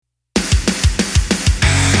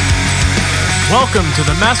Welcome to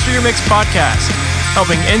the Master Your Mix podcast,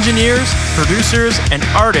 helping engineers, producers, and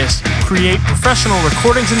artists create professional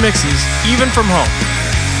recordings and mixes, even from home.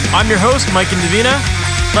 I'm your host, Mike Indovina.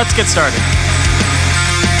 Let's get started.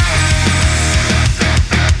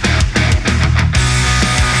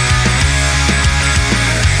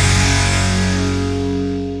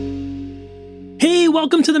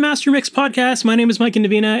 Welcome to the Master Mix podcast. My name is Mike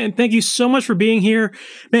Indovina, and thank you so much for being here.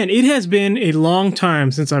 Man, it has been a long time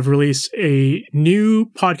since I've released a new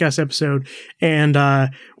podcast episode, and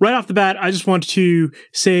right off the bat, I just want to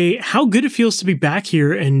say how good it feels to be back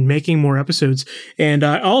here and making more episodes. And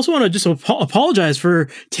I also want to just apologize for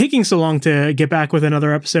taking so long to get back with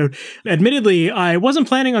another episode. Admittedly, I wasn't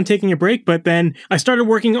planning on taking a break, but then I started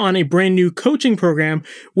working on a brand new coaching program,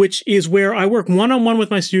 which is where I work one-on-one with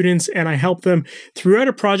my students, and I help them throughout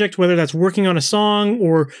a project, whether that's working on a song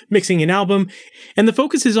or mixing an album. And the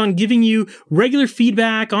focus is on giving you regular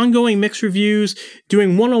feedback, ongoing mix reviews,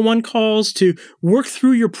 doing one-on-one calls to work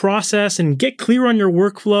through your process and get clear on your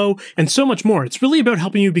workflow, and so much more. It's really about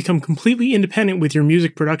helping you become completely independent with your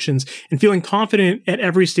music productions and feeling confident at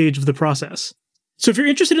every stage of the process. So if you're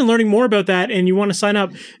interested in learning more about that and you want to sign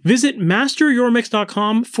up, visit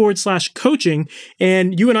masteryourmix.com/coaching,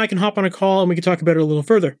 and you and I can hop on a call and we can talk about it a little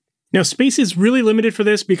further. Now, space is really limited for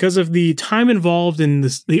this because of the time involved in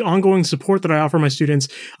the ongoing support that I offer my students.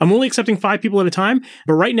 I'm only accepting 5 people at a time,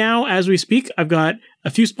 but right now, as we speak, I've got a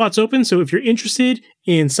few spots open. So if you're interested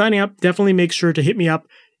in signing up, definitely make sure to hit me up.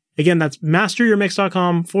 Again, that's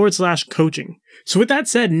masteryourmix.com/coaching. So with that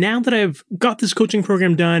said, now that I've got this coaching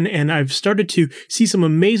program done and I've started to see some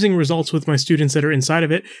amazing results with my students that are inside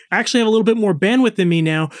of it, I actually have a little bit more bandwidth in me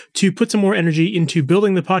now to put some more energy into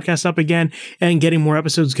building the podcast up again and getting more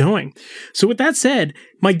episodes going. So with that said,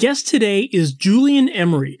 my guest today is Julian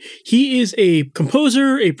Emery. He is a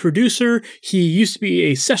composer, a producer. He used to be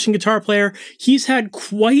a session guitar player. He's had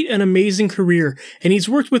quite an amazing career, and he's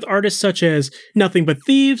worked with artists such as Nothing But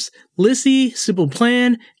Thieves, Lissy, Simple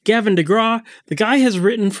Plan, Gavin DeGraw. The guy has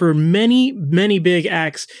written for many, many big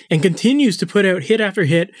acts and continues to put out hit after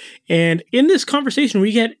hit. And in this conversation,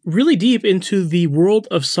 we get really deep into the world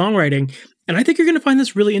of songwriting. And I think you're going to find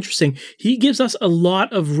this really interesting. He gives us a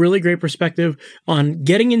lot of really great perspective on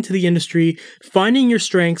getting into the industry, finding your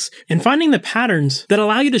strengths, and finding the patterns that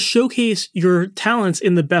allow you to showcase your talents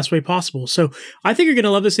in the best way possible. So I think you're going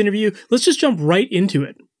to love this interview. Let's just jump right into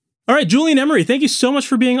it. All right, Julian Emery, thank you so much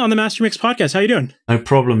for being on the Master Mix podcast. How you doing? No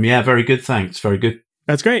problem. Yeah, very good. Thanks. Very good.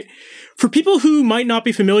 That's great. For people who might not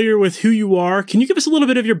be familiar with who you are, can you give us a little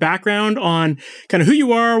bit of your background on kind of who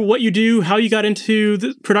you are, what you do, how you got into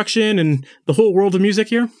the production and the whole world of music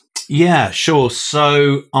here? Yeah, sure.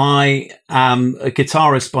 So I am a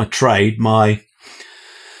guitarist by trade. My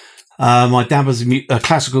dad was a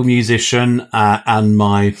classical musician and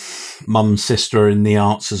my mum's sister in the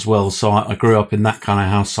arts as well. So I grew up in that kind of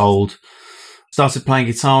household. Started playing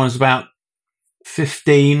guitar when I was about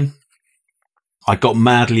 15. I got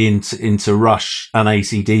madly into Rush and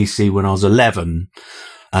AC/DC when I was 11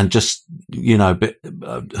 and just,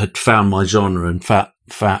 had found my genre and found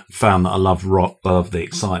that I love rock, love the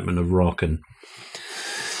excitement of rock. And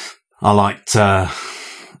I liked,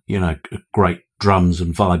 great drums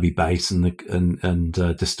and vibey bass and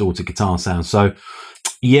distorted guitar sound. So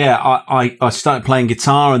yeah, I started playing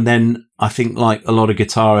guitar, and then I think like a lot of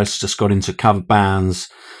guitarists just got into cover bands,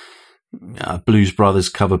 Blues Brothers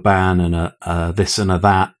cover band and a this and a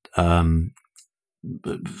that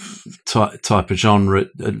type of genre,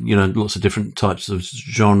 lots of different types of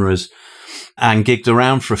genres, and gigged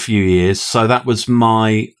around for a few years. So that was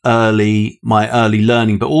my early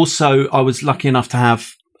learning. But also I was lucky enough to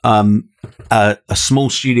have a small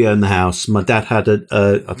studio in the house. My dad had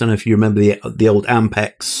I don't know if you remember the old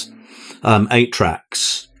Ampex 8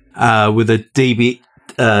 tracks with a DBX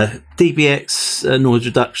noise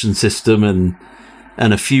reduction system and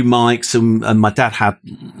a few mics, and my dad had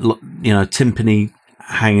timpani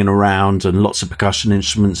hanging around and lots of percussion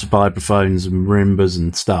instruments, vibraphones and marimbas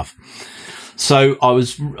and stuff. So I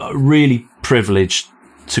was really privileged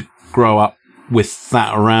to grow up with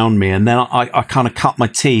that around me. And then I kind of cut my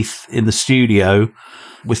teeth in the studio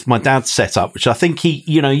with my dad's setup, which I think he,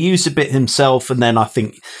 used a bit himself. And then I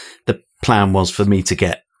think the plan was for me to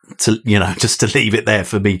get to, just to leave it there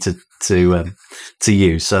for me to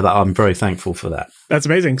use. So that I'm very thankful for that. That's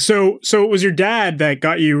amazing. So it was your dad that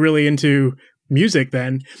got you really into music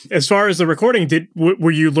then. As far as the recording,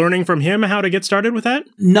 were you learning from him how to get started with that?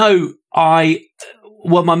 No,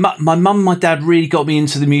 well, my mum and my dad really got me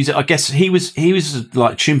into the music. I guess he was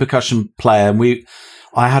like tune percussion player, and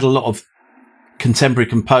I had a lot of contemporary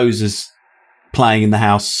composers playing in the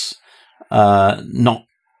house, not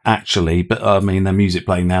actually, but I mean, their music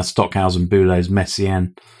playing now, Stockhausen, Boulez,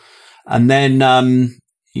 Messiaen. And then,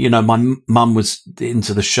 my mum was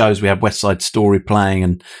into the shows. We had West Side Story playing,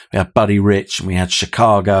 and we had Buddy Rich, and we had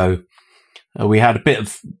Chicago. We had a bit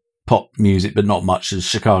of pop music, but not much. As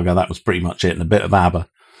Chicago, that was pretty much it, and a bit of ABBA.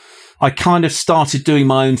 I kind of started doing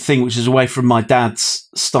my own thing, which is away from my dad's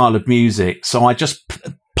style of music. So I just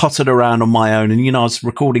pottered around on my own, and I was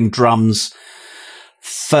recording drums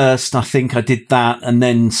first. I think I did that, and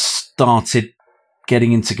then started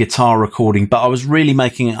getting into guitar recording, but I was really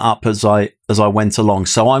making it up as I went along.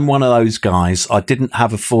 So I'm one of those guys. I didn't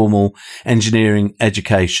have a formal engineering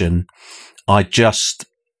education. I just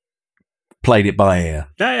played it by ear.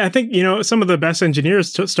 I think, some of the best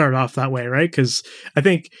engineers start off that way, right? Because I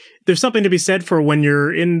think there's something to be said for when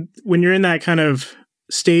you're in that kind of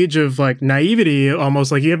stage of like naivety,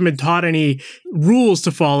 almost like you haven't been taught any rules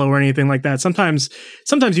to follow or anything like that. Sometimes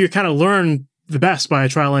you kind of learn the best by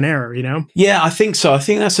trial and error, Yeah, I think so. I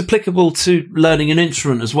think that's applicable to learning an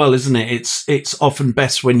instrument as well, isn't it? It's often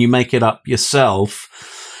best when you make it up yourself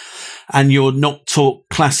and you're not taught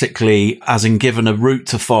classically, as in given a route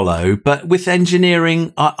to follow. But with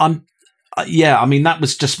engineering, that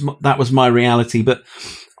was my reality. But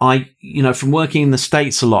from working in the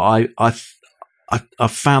States a lot,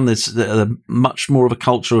 I've found there's much more of a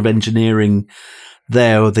culture of engineering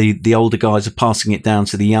there, or the older guys are passing it down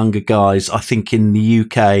to the younger guys. I think in the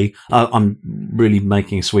UK, I'm really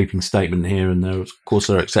making a sweeping statement here, and there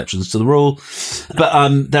are exceptions to the rule, but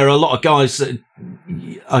there are a lot of guys that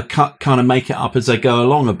kind of make it up as they go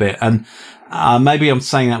along a bit, and maybe I'm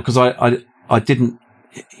saying that because I didn't,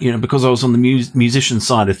 because I was on the musician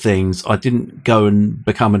side of things, I didn't go and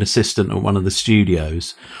become an assistant at one of the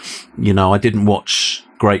studios. I didn't watch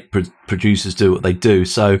great producers do what they do,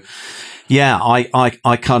 so. Yeah,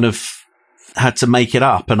 I kind of had to make it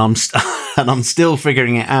up, and I'm still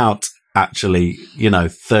figuring it out. Actually,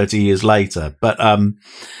 30 years later, but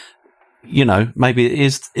maybe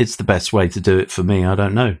it's the best way to do it for me. I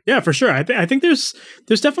don't know. Yeah, for sure. I think there's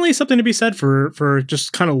definitely something to be said for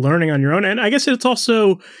just kind of learning on your own, and I guess it's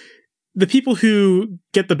also the people who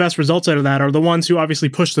get the best results out of that are the ones who obviously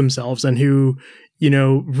push themselves and who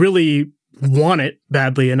really want it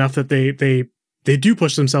badly enough that they do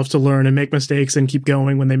push themselves to learn and make mistakes and keep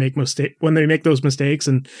going when they make those mistakes.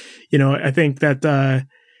 And, I think that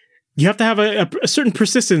you have to have a certain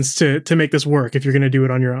persistence to make this work if you're going to do it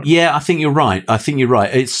on your own. Yeah, I think you're right.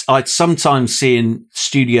 I'd sometimes see in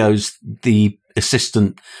studios the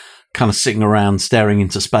assistant kind of sitting around staring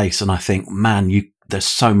into space, and I think, man, there's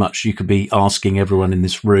so much you could be asking everyone in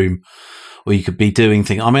this room, or you could be doing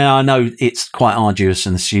things. I mean, I know it's quite arduous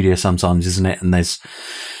in the studio sometimes, isn't it? And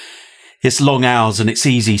it's long hours, and it's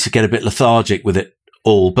easy to get a bit lethargic with it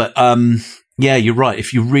all. But yeah, you're right.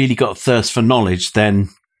 If you really got a thirst for knowledge, then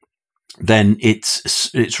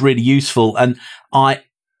it's really useful. And I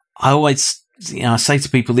always I say to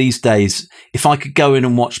people these days, if I could go in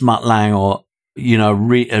and watch Mutt Lange or a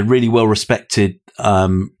really well respected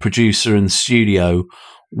producer in the studio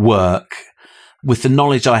work with the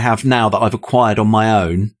knowledge I have now that I've acquired on my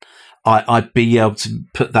own, I'd be able to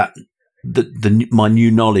put that. My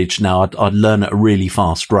new knowledge now, I'd learn at a really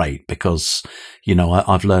fast rate because,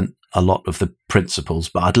 I've learned a lot of the principles,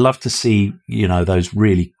 but I'd love to see, those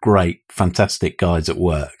really great, fantastic guys at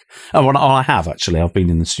work. Oh, well, I have actually. I've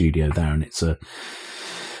been in the studio there, and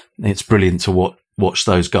it's brilliant to watch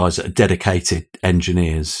those guys that are dedicated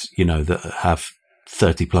engineers, that have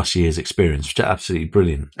 30 plus years experience, which are absolutely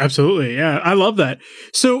brilliant. Absolutely. Yeah. I love that.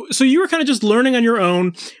 So you were kind of just learning on your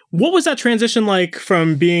own. What was that transition like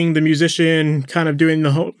from being the musician, kind of doing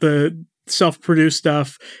the self-produced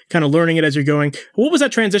stuff, kind of learning it as you're going? What was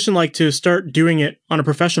that transition like to start doing it on a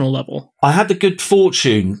professional level? I had the good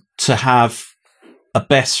fortune to have a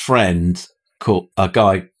best friend a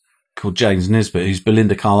guy called James Nisbet, who's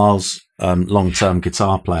Belinda Carlisle's long-term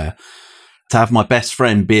guitar player, to have my best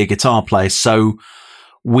friend be a guitar player. So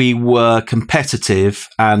we were competitive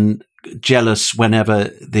and jealous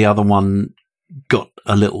whenever the other one got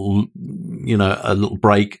a little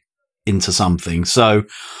break into something. So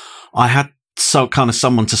I had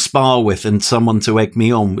someone to spar with and someone to egg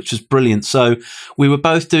me on, which was brilliant. So we were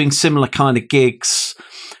both doing similar kind of gigs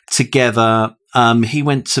together. He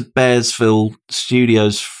went to Bearsville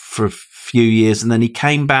Studios for a few years, and then he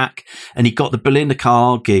came back and he got the Belinda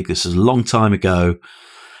Carlisle gig. This was a long time ago,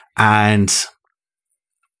 and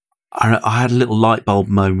I had a little light bulb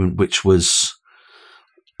moment, which was,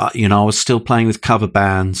 I was still playing with cover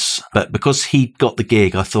bands, but because he got the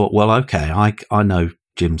gig, I thought, well, okay, I know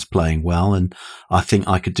Jim's playing well, and I think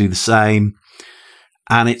I could do the same.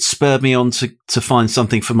 and it spurred me on to find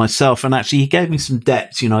something for myself. And actually, he gave me some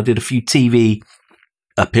depth. I did a few TV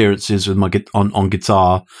appearances with my on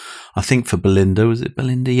guitar, I think for Belinda. Was it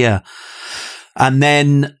Belinda? Yeah. And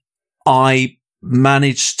then I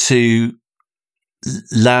managed to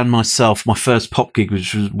land myself my first pop gig,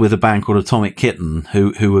 which was with a band called Atomic Kitten,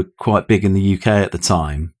 who were quite big in the UK at the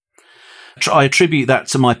time. I attribute that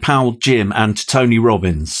to my pal Jim and to Tony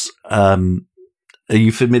Robbins. Are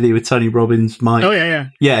you familiar with Tony Robbins, Mike? Oh yeah.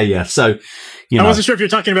 Yeah. So, I wasn't sure if you're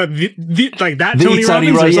talking about like that the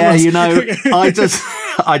Tony Robbins. Yeah,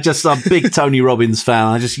 I just I'm a big Tony Robbins fan.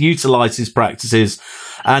 I just utilize his practices,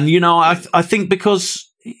 and I think because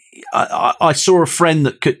I saw a friend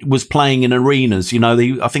that was playing in arenas.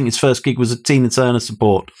 I think his first gig was a Tina Turner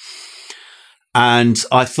support. And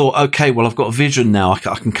I thought, okay, well, I've got a vision now. I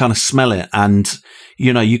can kind of smell it. And,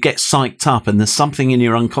 you get psyched up, and there's something in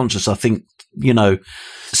your unconscious, I think,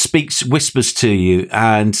 whispers to you.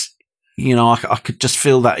 And, I could just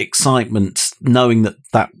feel that excitement knowing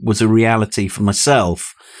that was a reality for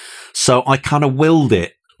myself. So I kind of willed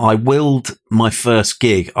it. I willed my first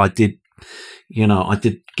gig. I did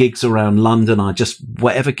gigs around London.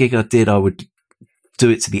 Whatever gig I did, I would do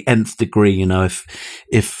it to the nth degree.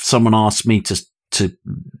 If someone asked me to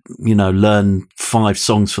learn 5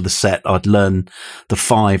 songs for the set, I'd learn the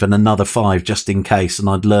 5 and another 5 just in case, and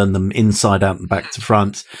I'd learn them inside out and back to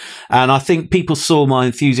front. And I think people saw my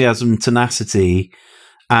enthusiasm and tenacity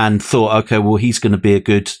and thought, okay, well, he's going to be a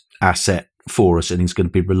good asset for us, and he's going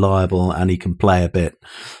to be reliable, and he can play a bit.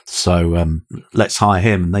 So let's hire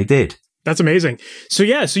him, and they did. That's amazing. So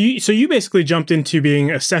you basically jumped into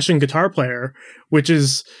being a session guitar player, which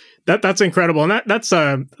is that's incredible, and that's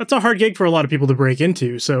a hard gig for a lot of people to break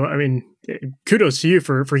into. So I mean, kudos to you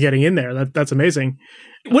for getting in there. That's amazing.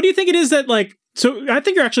 What do you think it is that So I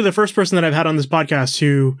think you're actually the first person that I've had on this podcast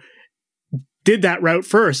who did that route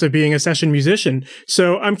first of being a session musician.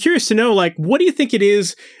 So I'm curious to know, what do you think it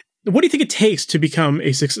is? What do you think it takes to become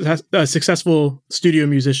a successful studio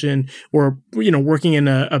musician, or working in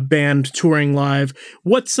a band, touring live?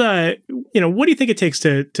 What do you think it takes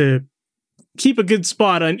to keep a good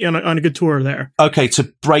spot on a good tour there? Okay,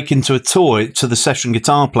 to break into a tour, to the session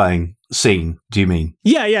guitar playing scene, do you mean?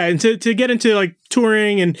 Yeah, and to get into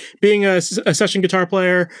touring and being a session guitar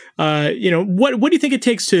player, what do you think it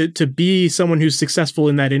takes to be someone who's successful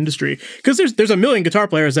in that industry? Because there's a million guitar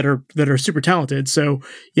players that are super talented. So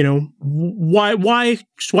why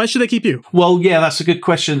should they keep you? Well, yeah, that's a good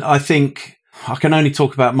question. I think I can only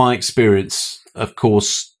talk about my experience. Of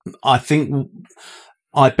course, I think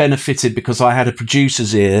I benefited because I had a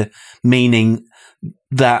producer's ear, meaning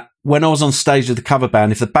that when I was on stage with the cover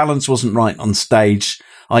band, if the balance wasn't right on stage,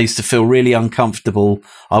 I used to feel really uncomfortable.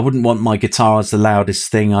 I wouldn't want my guitar as the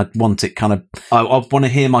loudest thing. I'd want it I'd want to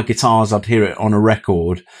hear my guitar as I'd hear it on a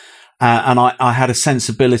record. And I had a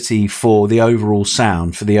sensibility for the overall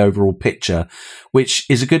sound, for the overall picture, which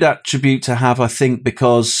is a good attribute to have, I think,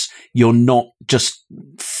 because you're not just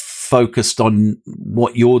focused on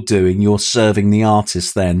what you're doing. You're serving the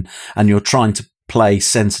artist then, and you're trying to play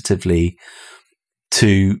sensitively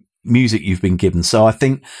to music you've been given. So I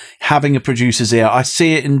think having a producer's ear, I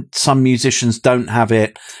see it in some musicians don't have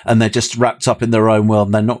it, and they're just wrapped up in their own world,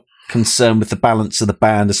 and they're not concerned with the balance of the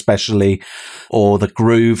band, especially, or the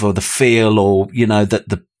groove or the feel, or that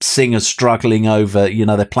the singer's struggling over,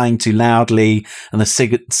 they're playing too loudly and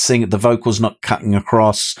the vocal's not cutting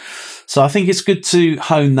across. So I think it's good to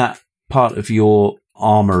hone that part of your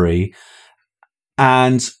armory.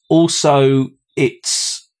 And also,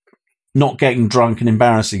 it's not getting drunk and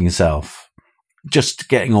embarrassing yourself, just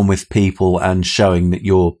getting on with people and showing that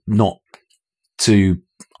you're not too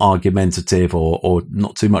argumentative or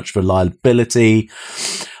not too much reliability.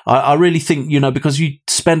 I really think, because you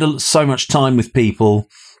spend so much time with people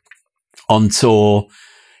on tour,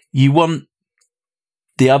 you want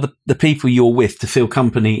the people you're with to feel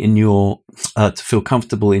to feel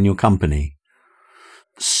comfortable in your company.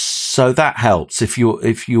 So that helps. If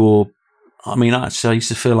you're I mean, actually, I used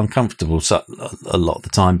to feel uncomfortable a lot of the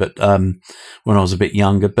time, but when I was a bit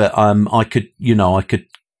younger, but I could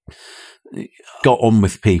got on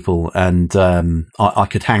with people, and I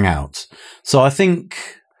could hang out. So I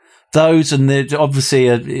think those, and obviously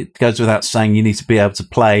it goes without saying, you need to be able to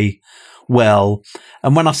play well.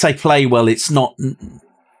 And when I say play well, it's not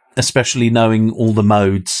especially knowing all the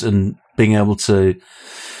modes and being able to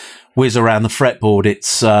whiz around the fretboard.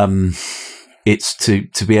 It's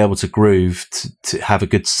to be able to groove, to have a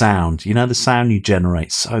good sound. The sound you generate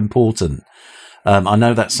is so important. I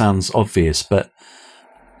know that sounds obvious, but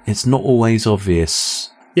it's not always obvious.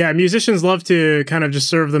 Yeah, musicians love to kind of just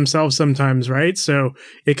serve themselves sometimes, right? So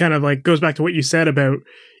it kind of like goes back to what you said about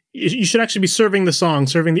you should actually be serving the song,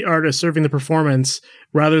 serving the artist, serving the performance,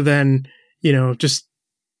 rather than, just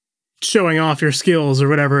showing off your skills or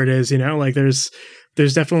whatever it is, like there's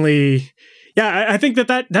definitely, yeah, I think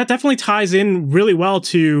that definitely ties in really well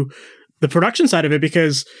to the production side of it,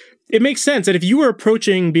 because it makes sense that if you were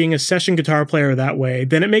approaching being a session guitar player that way,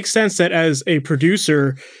 then it makes sense that as a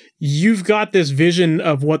producer, you've got this vision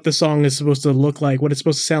of what the song is supposed to look like, what it's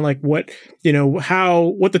supposed to sound like, what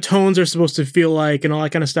the tones are supposed to feel like, and all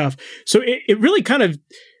that kind of stuff. So it really kind of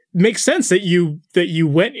makes sense that you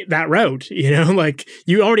went that route, like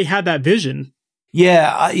you already had that vision.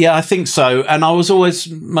 Yeah, I think so. And I was always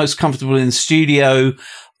most comfortable in the studio.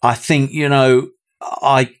 I think,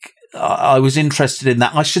 I was interested in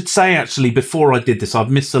that. I should say, actually, before I did this, I've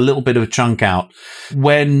missed a little bit of a chunk out.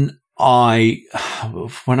 When I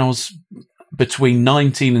was between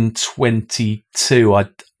 19 and 22,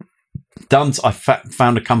 I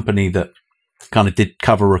found a company that kind of did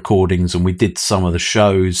cover recordings, and we did some of the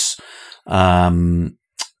shows, some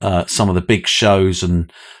of the big shows,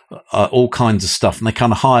 and all kinds of stuff. And they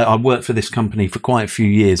kind of I worked for this company for quite a few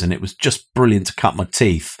years, and it was just brilliant to cut my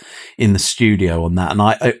teeth in the studio on that. And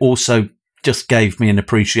I also just gave me an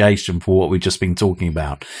appreciation for what we've just been talking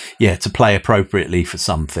about. Yeah, to play appropriately for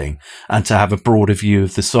something and to have a broader view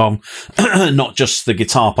of the song, not just the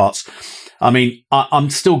guitar parts. I mean, I'm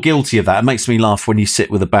still guilty of that. It makes me laugh when you sit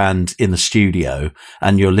with a band in the studio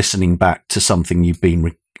and you're listening back to something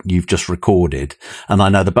you've just recorded. And I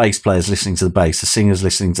know the bass player's listening to the bass, the singer's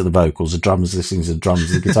listening to the vocals, the drummer's listening to the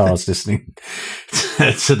drums, the guitarist listening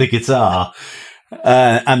to the guitar.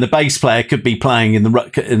 And the bass player could be playing in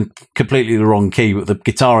completely the wrong key, but the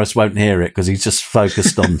guitarist won't hear it because he's just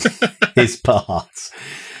focused on his parts.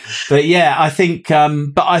 But yeah, I think,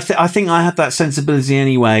 I think I had that sensibility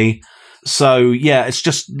anyway. So yeah, it's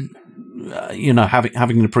just,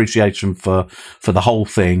 having an appreciation for the whole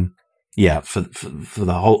thing. Yeah. For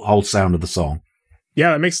the whole sound of the song.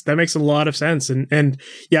 Yeah, that makes a lot of sense, and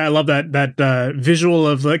yeah, I love that visual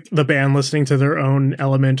of like the band listening to their own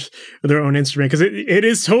element, or their own instrument, because it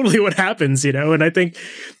is totally what happens, And I think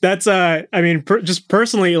that's just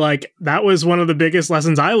personally, like that was one of the biggest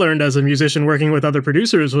lessons I learned as a musician working with other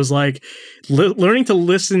producers was like learning to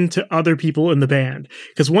listen to other people in the band,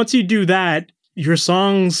 because once you do that, your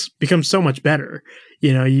songs become so much better.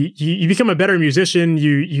 You become a better musician.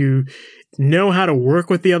 You know how to work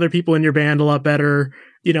with the other people in your band a lot better.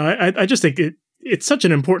 I just think it's such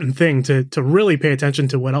an important thing to really pay attention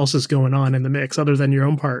to what else is going on in the mix other than your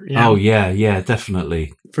own part. Oh yeah,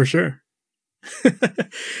 definitely. For sure.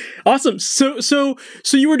 Awesome. So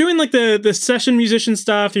you were doing like the session musician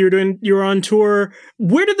stuff, you were on tour.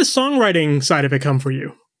 Where did the songwriting side of it come for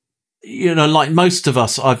you? Like most of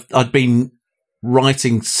us, I'd been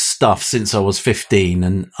writing stuff since I was 15,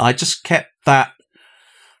 and I just kept that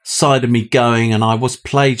side of me going, and I was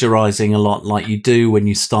plagiarizing a lot like you do when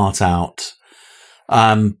you start out.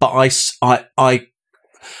 But I start after,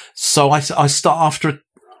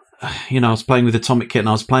 I was playing with Atomic Kitten.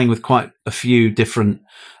 I was playing with quite a few different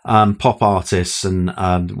pop artists, and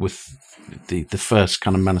with the first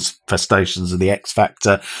kind of manifestations of the X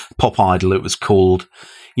Factor, Pop Idol it was called.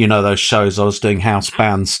 Those shows, I was doing house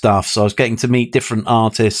band stuff, so I was getting to meet different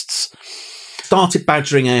artists. Started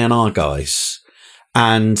badgering A&R guys,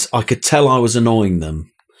 and I could tell I was annoying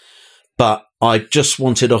them, but I just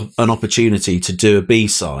wanted an opportunity to do a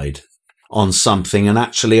B-side on something. And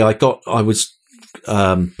actually I was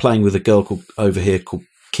playing with a girl over here called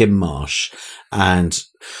Kim Marsh, and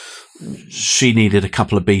she needed a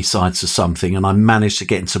couple of B-sides for something, and I managed to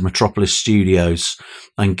get into Metropolis Studios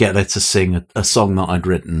and get her to sing a song that I'd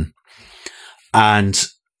written. And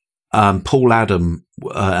Paul Adam,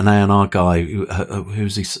 an A&R guy, who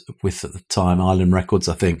was he with at the time, Island Records,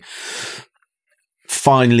 I think,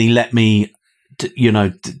 finally let me,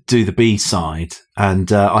 do the B-side.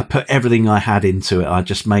 And I put everything I had into it. I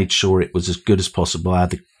just made sure it was as good as possible. I had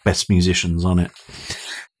the best musicians on it.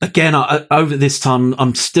 Again, over this time,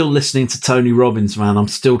 I'm still listening to Tony Robbins, man. I'm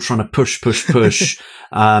still trying to push.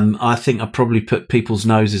 I think I probably put people's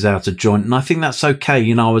noses out of joint, and I think that's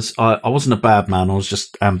okay. I wasn't a bad man. I was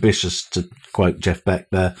just ambitious, to quote Jeff Beck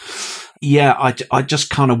there. Yeah, I just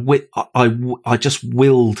kind of I just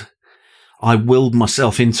willed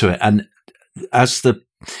myself into it, and as the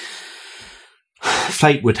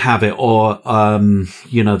fate would have it, or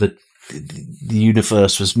the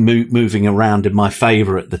universe was moving around in my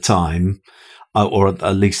favor at the time, or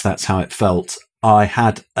at least that's how it felt. I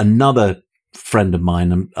had another friend of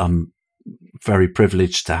mine. I'm very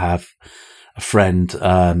privileged to have a friend,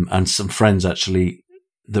 and some friends actually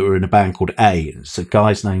that were in a band called A. So,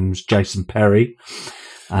 guy's name was Jason Perry,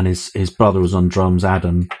 and his brother was on drums,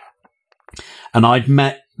 Adam. And I'd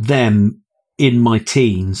met them in my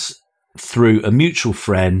teens through a mutual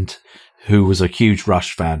friend who was a huge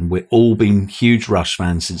Rush fan. We've all been huge Rush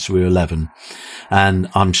fans since we were 11. And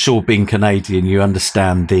I'm sure, being Canadian, you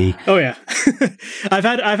understand the... Oh, yeah. I've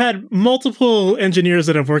had multiple engineers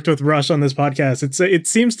that have worked with Rush on this podcast. It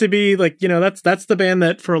seems to be like, that's the band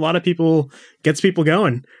that for a lot of people gets people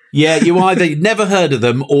going. Yeah, you either never heard of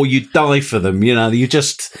them or you die for them.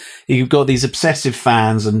 You've got these obsessive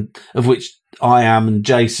fans, and of which I am, and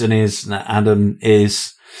Jason is, and Adam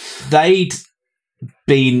is. They'd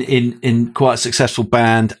been in quite a successful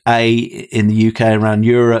band, A, in the UK, around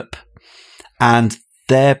Europe, and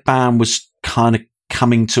their band was kind of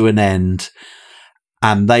coming to an end,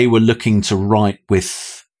 and they were looking to write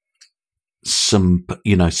with some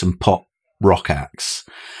pop rock acts.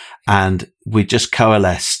 And we just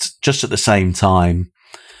coalesced just at the same time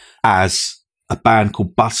as a band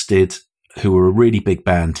called Busted, who were a really big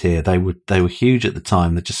band here. They were huge at the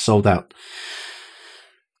time. They just sold out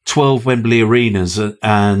 12 Wembley arenas,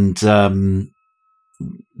 and then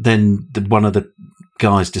one of the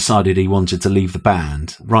guys decided he wanted to leave the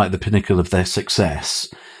band right at the pinnacle of their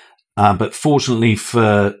success. But fortunately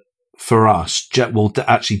for us,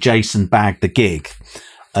 actually Jason bagged the gig,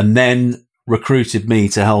 and then recruited me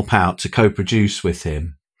to help out, to co-produce with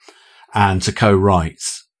him and to co-write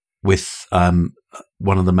with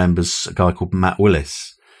one of the members, a guy called Matt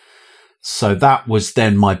Willis. So that was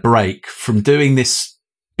then my break from doing this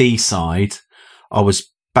B-side. I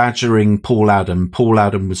was badgering Paul Adam. Paul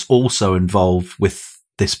Adam was also involved with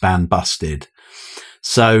this band Busted.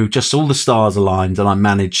 So just all the stars aligned, and I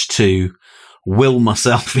managed to will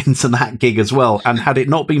myself into that gig as well. And had it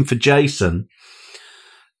not been for Jason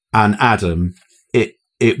and Adam, it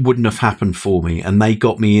wouldn't have happened for me. And they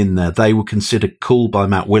got me in there. They were considered cool by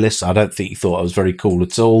Matt Willis. I don't think he thought I was very cool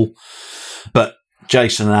at all. But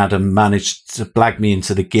Jason and Adam managed to blag me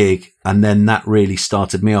into the gig, and then that really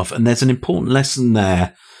started me off. And there's an important lesson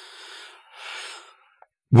there,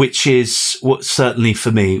 which is what certainly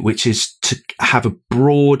for me, which is to have as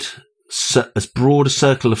broad a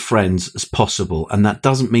circle of friends as possible. And that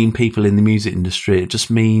doesn't mean people in the music industry. It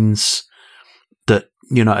just means that,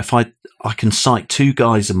 if I can cite two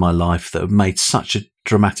guys in my life that have made such a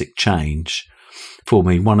dramatic change for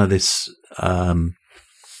me. One of this, and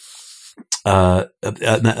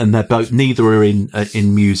they're both, neither are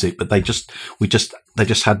in music, but they just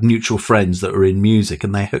had mutual friends that were in music,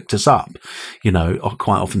 and they hooked us up.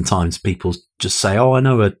 Quite oftentimes people just say, "Oh, I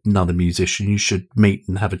know another musician. You should meet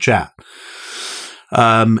and have a chat."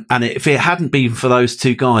 And if it hadn't been for those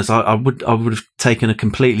two guys, I would have taken a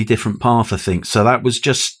completely different path, I think. So that was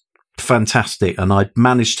just fantastic, and I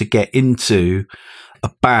managed to get into a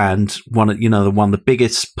band, one of the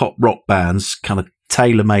biggest pop rock bands, kind of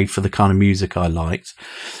tailor-made for the kind of music I liked,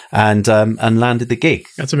 and landed the gig.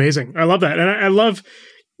 That's amazing. I love that, and I love.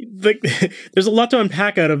 There's a lot to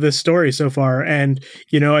unpack out of this story so far, and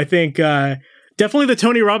I think. Definitely the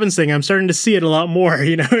Tony Robbins thing. I'm starting to see it a lot more.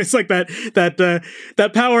 It's like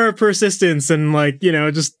that power of persistence, and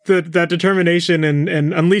just that determination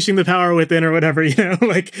and unleashing the power within, or whatever.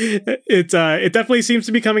 It definitely seems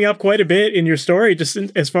to be coming up quite a bit in your story, just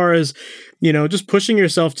as far as just pushing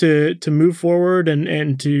yourself to move forward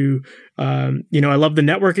and to. I love the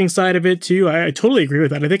networking side of it too. I totally agree with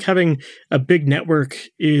that. I think having a big network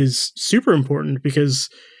is super important, because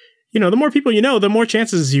the more people the more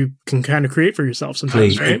chances you can kind of create for yourself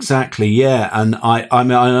sometimes, right? Exactly, yeah. And I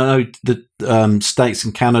know the States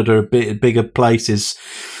and Canada are a bit bigger places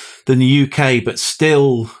than the UK, but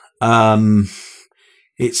still,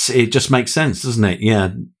 it just makes sense, doesn't it?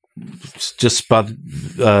 Yeah, it's just by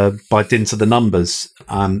dint of the numbers.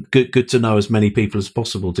 Good to know as many people as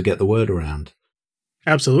possible to get the word around.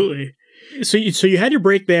 Absolutely. So you had your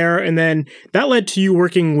break there, and then that led to you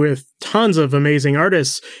working with tons of amazing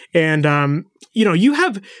artists. And, you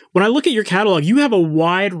have, when I look at your catalog, you have a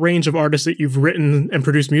wide range of artists that you've written and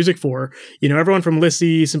produced music for, everyone from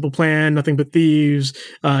Lissy, Simple Plan, Nothing But Thieves,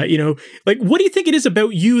 what do you think it is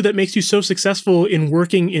about you that makes you so successful in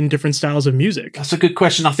working in different styles of music? That's a good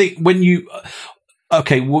question. I think when you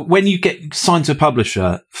get signed to a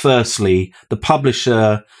publisher, firstly, the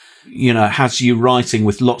publisher has you writing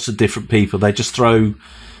with lots of different people. They just throw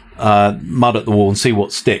mud at the wall and see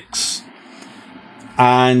what sticks.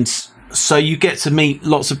 And so you get to meet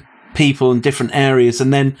lots of people in different areas.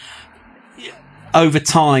 And then over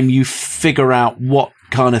time, you figure out what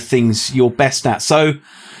kind of things you're best at. So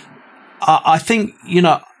I think,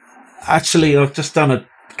 actually, I've just done a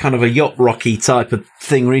kind of a yacht rocky type of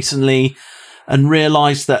thing recently. and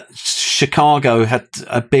realized that Chicago had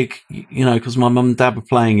a big, because my mum and dad were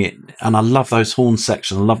playing it, and I love those horn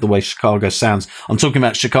sections. I love the way Chicago sounds. I'm talking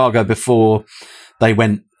about Chicago before they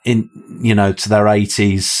went in, to their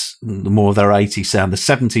 80s, more of their 80s sound. The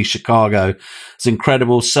 70s Chicago is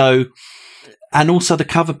incredible. So, and also the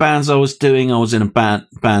cover bands I was doing. I was in a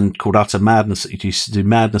band called Utter Madness that used to do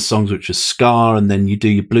Madness songs, which was ska, and then you do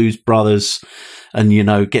your Blues Brothers, and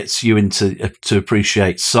gets you into to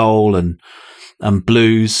appreciate soul and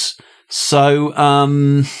blues. So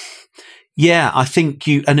I think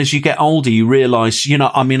as you get older, you realize,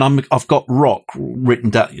 I've got rock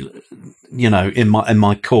written down, in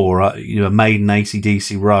my core, Maiden,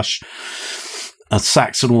 AC/DC, Rush,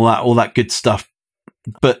 Saxon, all that good stuff.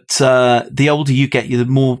 But the older you get, the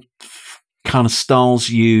more kind of styles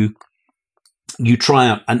you try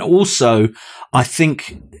out. And also, I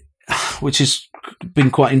think, which has been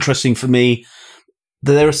quite interesting for me,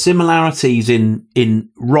 there are similarities in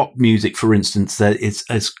rock music, for instance. There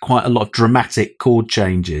is quite a lot of dramatic chord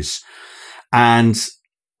changes. And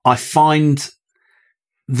I find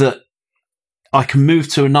that I can move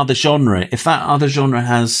to another genre. If that other genre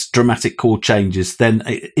has dramatic chord changes, then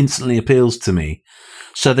it instantly appeals to me.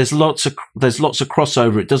 So there's lots of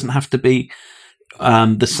crossover. It doesn't have to be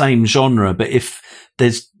the same genre, but if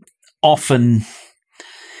there's often,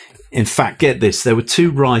 in fact, get this, there were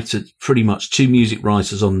two music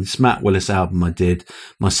writers on this Matt Willis album I did,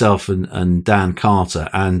 myself and Dan Carter,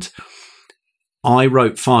 and I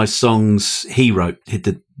wrote 5 songs. He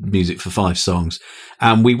did music for 5 songs,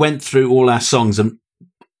 and we went through all our songs, and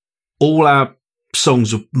all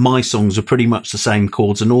my songs are pretty much the same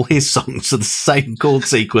chords, and all his songs are the same chord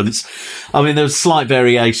sequence. I mean, there was slight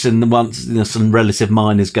variation once, some relative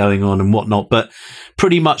minors going on and whatnot, but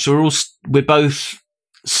pretty much we're both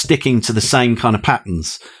sticking to the same kind of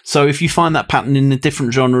patterns. So if you find that pattern in a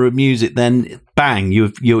different genre of music, then bang,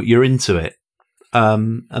 you're into it.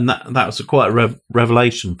 And that was quite a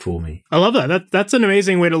revelation for me. I love that. That's an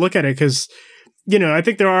amazing way to look at it, because I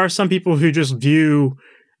think there are some people who just view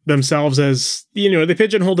themselves as, they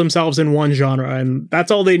pigeonhole themselves in one genre, and that's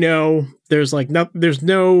all they know. There's there's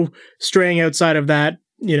no straying outside of that.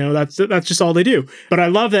 That's just all they do. But I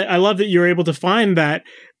love that you're able to find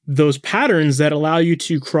those patterns that allow you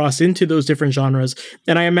to cross into those different genres.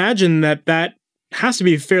 And I imagine that has to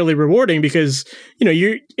be fairly rewarding, because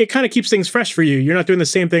it kind of keeps things fresh for you. You're not doing the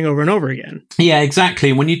same thing over and over again. Yeah,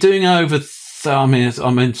 exactly. When you're doing over I'm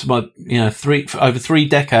into my over 3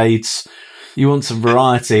 decades, you want some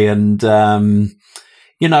variety, and and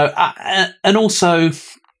also,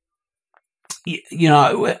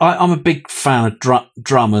 I'm a big fan of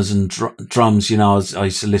drummers and drums. I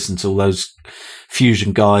used to listen to all those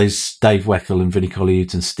fusion guys, Dave Weckl and Vinnie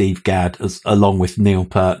Colaiuta and Steve Gadd, along with Neil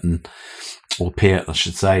Peart, or Peart, I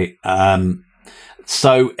should say.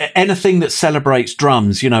 So anything that celebrates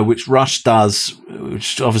drums, which Rush does,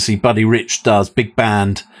 which obviously Buddy Rich does, big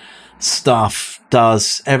band stuff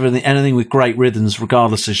does, anything with great rhythms,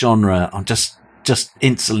 regardless of genre, I'm just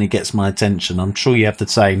instantly gets my attention. I'm sure you have the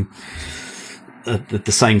same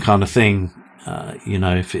kind of thing.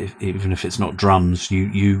 Even if it's not drums,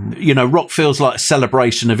 rock feels like a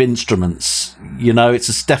celebration of instruments.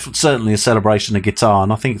 It's certainly a celebration of guitar,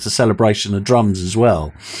 and I think it's a celebration of drums as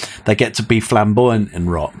well. They get to be flamboyant in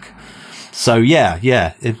rock. So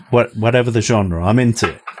whatever the genre, I'm into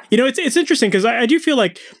it. It's interesting, because I do feel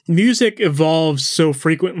like music evolves so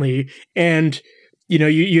frequently, and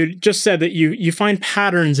you just said that you find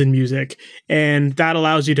patterns in music, and that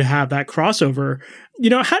allows you to have that crossover.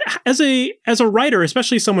 As a writer,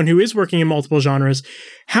 especially someone who is working in multiple genres,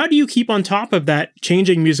 how do you keep on top of that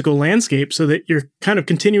changing musical landscape so that you're kind of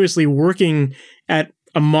continuously working at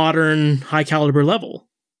a modern, high caliber level?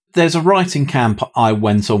 There's a writing camp I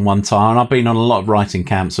went on one time, and I've been on a lot of writing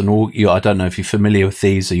camps, and I don't know if you're familiar with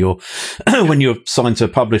these, or when you're signed to a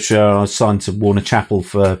publisher. I was signed to Warner Chappell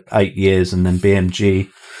for 8 years, and then BMG,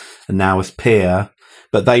 and now with Peer.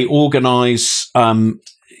 But they organise,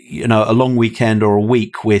 a long weekend or a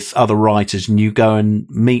week with other writers, and you go and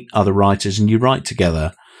meet other writers and you write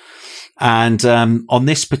together. And on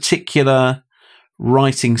this particular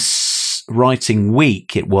writing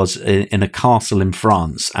week, it was in a castle in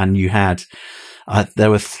France, and you had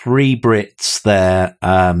there were 3 Brits there,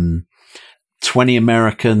 20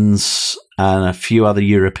 Americans, and a few other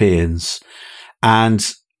Europeans,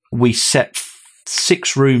 and we set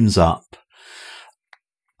 6 rooms up,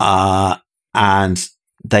 and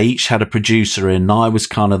they each had a producer in. I was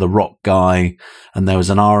kind of the rock guy, and there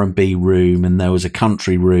was an R&B room, and there was a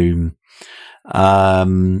country room,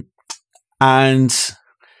 and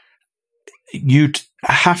you'd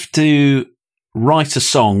have to write a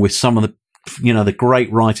song with some of the the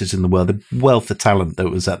great writers in the world, the wealth of talent that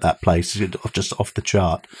was at that place, just off the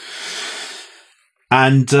chart.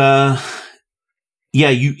 And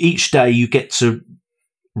each day you get to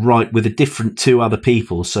write with a different 2 other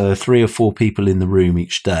people, so 3 or 4 people in the room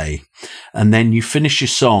each day, and then you finish your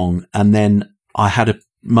song, and then I had a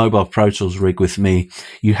mobile Pro Tools rig with me.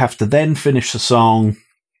 You have to then finish the song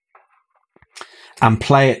and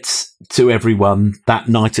play it to everyone that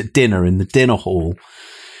night at dinner in the dinner hall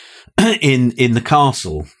in the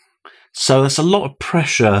castle. So there's a lot of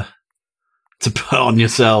pressure to put on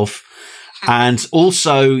yourself, and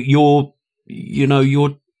also you're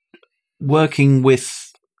working with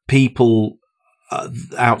people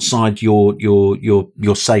outside your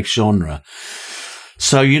safe genre.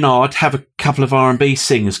 So I'd have a couple of R&B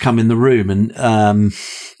singers come in the room, and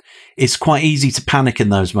it's quite easy to panic in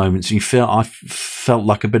those moments. I felt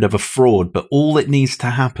like a bit of a fraud, but all that needs to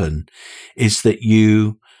happen is that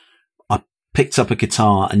I picked up a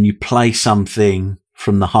guitar and you play something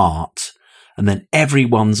from the heart, and then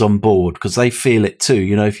everyone's on board because they feel it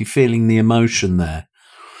too. If you're feeling the emotion there,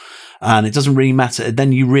 and it doesn't really matter,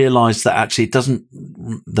 then you realize that actually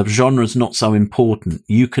the genre is not so important.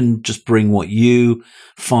 You can just bring what you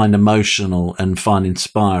find emotional and find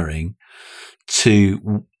inspiring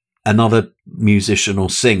to another musician or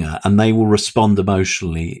singer, and they will respond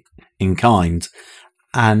emotionally in kind.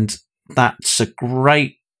 And that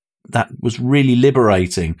was really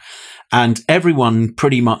liberating. And everyone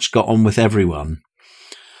pretty much got on with everyone.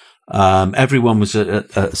 Everyone was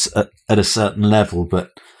at a certain level, but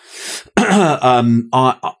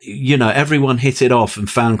everyone hit it off and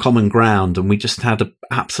found common ground, and we just had an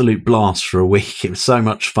absolute blast for a week. It was so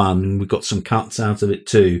much fun, and we got some cuts out of it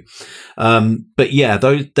too. But yeah,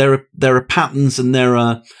 there are patterns and there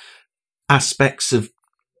are aspects of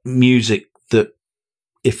music that,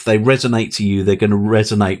 if they resonate to you, they're going to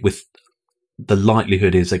resonate with. The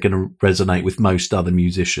likelihood is they're going to resonate with most other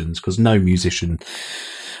musicians, because no musician,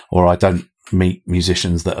 or I don't meet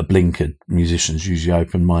musicians that are blinkered. Musicians usually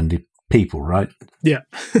open-minded people, right? Yeah.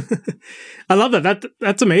 I love that.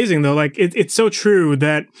 That's amazing though. Like it's so true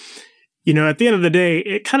that, at the end of the day,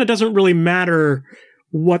 it kind of doesn't really matter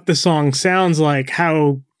what the song sounds like,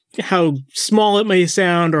 how small it may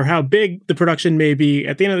sound or how big the production may be.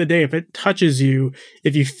 At the end of the day, if it touches you,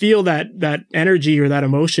 if you feel that energy or that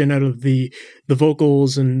emotion out of the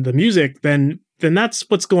vocals and the music, then that's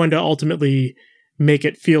what's going to ultimately make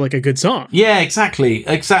it feel like a good song. Yeah, exactly.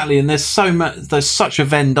 And there's such a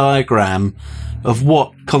Venn diagram of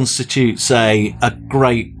what constitutes a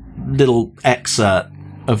great little excerpt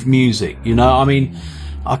of music. I mean,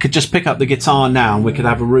 I could just pick up the guitar now and we could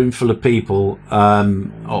have a room full of people,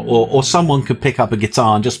 or someone could pick up a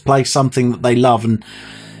guitar and just play something that they love, and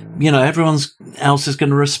everyone else is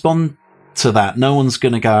going to respond to that. No one's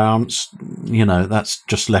going to go, that's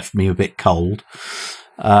just left me a bit cold.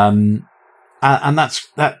 And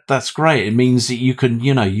that's great. It means that you can,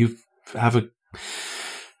 you have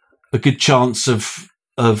a good chance of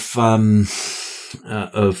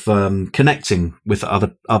connecting with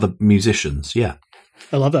other musicians. Yeah.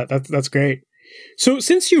 I love that. That's great. So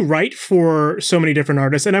since you write for so many different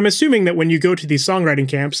artists, and I'm assuming that when you go to these songwriting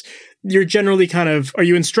camps, you're generally are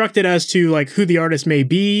you instructed as to like who the artist may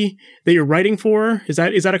be that you're writing for? Is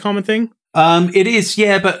that a common thing? It is,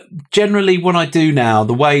 yeah. But generally what I do now,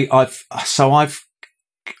 the way I've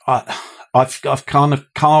kind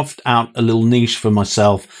of carved out a little niche for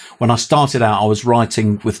myself. When I started out, I was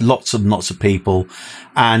writing with lots and lots of people,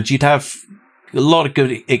 and you'd have a lot of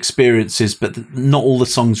good experiences, but not all the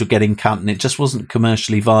songs were getting cut, and it just wasn't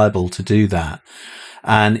commercially viable to do that.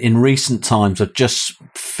 And in recent times, I've just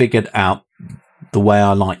figured out the way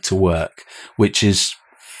I like to work, which is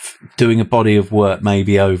doing a body of work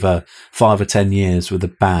maybe over 5 or 10 years with a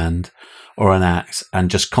band or an act, and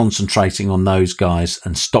just concentrating on those guys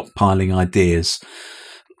and stockpiling ideas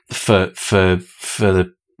for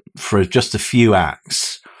just a few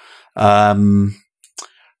acts.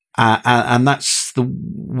 And that's the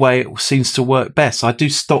way it seems to work best. I do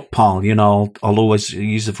stockpile, I'll always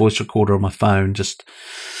use a voice recorder on my phone, just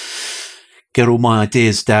get all my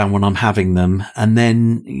ideas down when I'm having them, and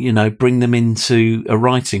then, bring them into a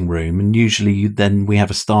writing room. And usually then we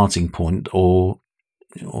have a starting point, or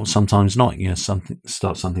sometimes not,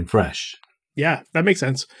 start something fresh. Yeah, that makes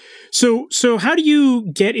sense. So how do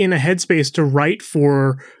you get in a headspace to write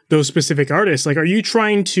for those specific artists? Like, are you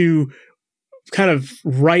trying to kind of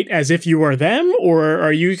write as if you are them, or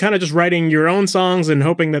are you kind of just writing your own songs and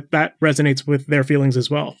hoping that resonates with their feelings as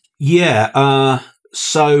well? Yeah.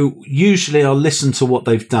 So usually I'll listen to what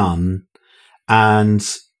they've done, and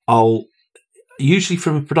I'll usually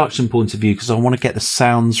from a production point of view, because I want to get the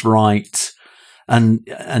sounds right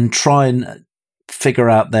and try and figure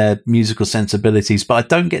out their musical sensibilities. But I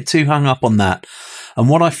don't get too hung up on that. And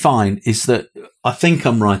what I find is that I think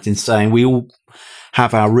I'm right in saying we all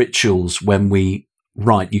have our rituals when we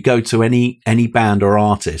write. You go to any band or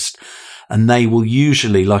artist, and they will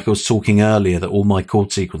usually, like I was talking earlier, that all my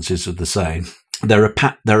chord sequences are the same. There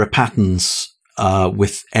are patterns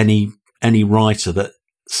with any writer that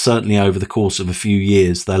certainly over the course of a few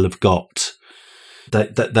years they'll have got,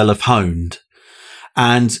 that they'll have honed.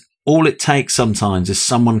 And all it takes sometimes is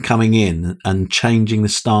someone coming in and changing the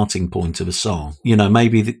starting point of a song. You know,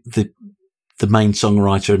 maybe the main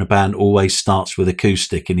songwriter in a band always starts with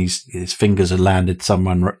acoustic, and his fingers are landed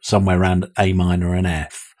somewhere around A minor and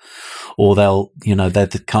F. Or they're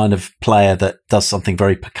the kind of player that does something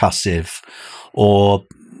very percussive, or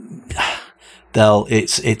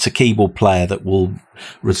it's a keyboard player that will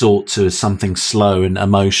resort to something slow and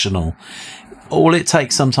emotional. All it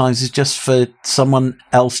takes sometimes is just for someone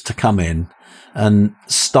else to come in and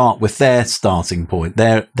start with their starting point,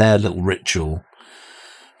 their little ritual,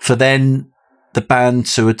 for then the band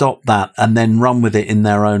to adopt that and then run with it in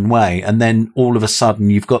their own way. And then all of a sudden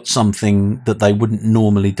you've got something that they wouldn't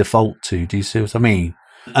normally default to. Do you see what I mean?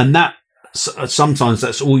 And that sometimes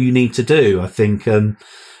that's all you need to do, I think. And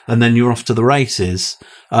then you're off to the races.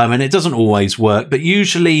 And it doesn't always work, but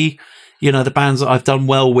usually, the bands that I've done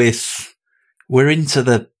well with, we're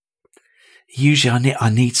into usually I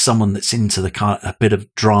need someone that's into the kind of a bit of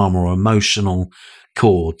drama or emotional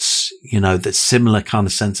chords, that's similar kind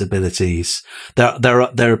of sensibilities.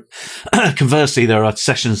 There conversely, there are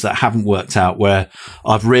sessions that haven't worked out where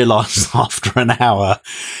I've realized after an hour,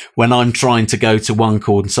 when I'm trying to go to one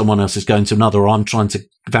chord and someone else is going to another, or I'm trying to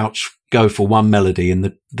go for one melody and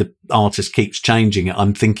the artist keeps changing it,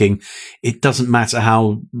 I'm thinking it doesn't matter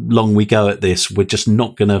how long we go at this, we're just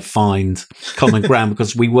not going to find common ground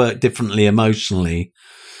because we work differently emotionally.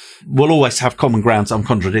 We'll always have common ground. I'm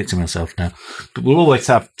contradicting myself now, but we'll always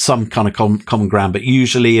have some kind of common ground. But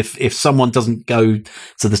usually if someone doesn't go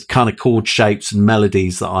to the kind of chord shapes and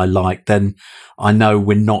melodies that I like, then I know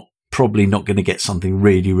we're probably not going to get something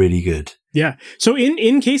really, really good. Yeah. So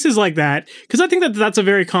in cases like that, because I think that's a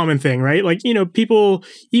very common thing, right? Like, people,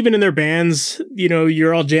 even in their bands,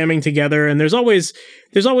 you're all jamming together, and there's always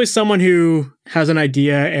someone who has an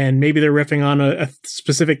idea, and maybe they're riffing on a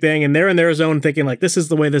specific thing, and they're in their zone thinking like, this is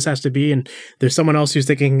the way this has to be. And there's someone else who's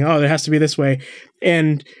thinking, oh, it has to be this way.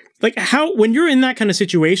 And like, when you're in that kind of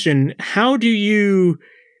situation, how do you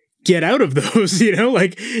get out of those?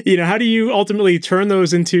 How do you ultimately turn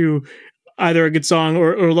those into either a good song,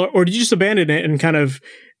 or do you just abandon it and kind of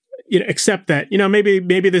accept that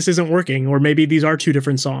maybe this isn't working, or maybe these are two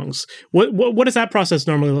different songs? What does that process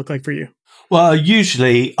normally look like for you? Well,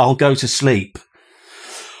 usually I'll go to sleep.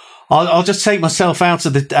 I'll just take myself out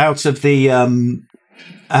of the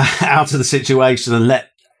situation and let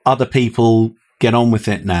other people get on with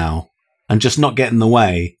it now, and just not get in the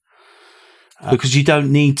way, because you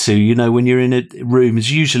don't need to. When you're in a room, it's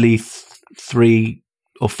usually 3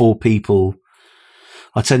 or 4 people.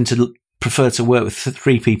 I tend to prefer to work with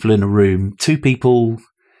 3 people in a room. 2 people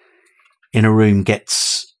in a room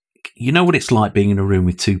gets, what it's like being in a room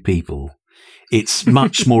with 2 people. It's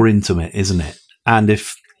much more intimate, isn't it? And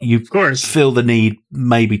if you feel the need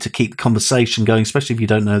maybe to keep the conversation going, especially if you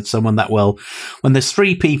don't know someone that well, when there's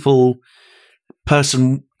 3 people,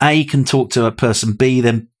 person A can talk to a person B,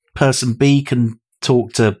 then person B can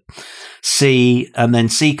talk to C, and then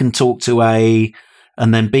C can talk to A,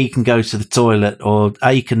 and then B can go to the toilet, or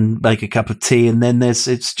A can make a cup of tea, and then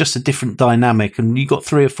it's just a different dynamic. And you got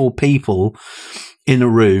 3 or 4 people in a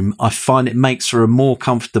room, I find it makes for a more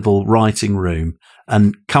comfortable writing room,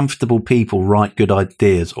 and comfortable people write good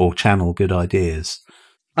ideas or channel good ideas.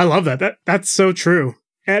 I love that. That's so true.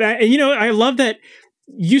 And I love that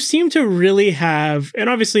you seem to really have, and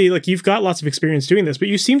obviously like you've got lots of experience doing this, but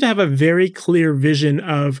you seem to have a very clear vision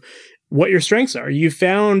of what your strengths are. You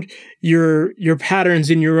found your patterns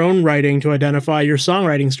in your own writing to identify your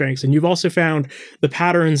songwriting strengths. And you've also found the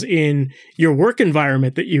patterns in your work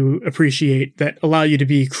environment that you appreciate that allow you to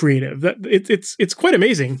be creative. That it's quite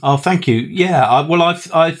amazing. Oh, thank you. Yeah.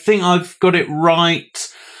 I think I've got it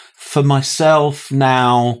right for myself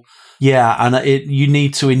now. Yeah. And you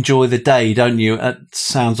need to enjoy the day, don't you? It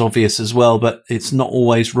sounds obvious as well, but it's not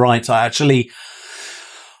always right.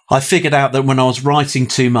 I figured out that when I was writing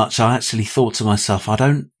too much, I actually thought to myself, I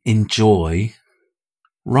don't enjoy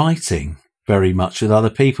writing very much with other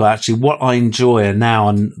people. Actually, what I enjoy now,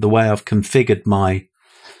 and the way I've configured my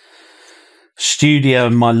studio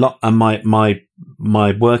and my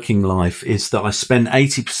my working life is that I spend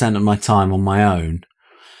 80% of my time on my own.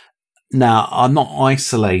 Now, I'm not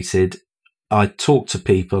isolated. I talk to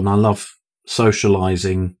people and I love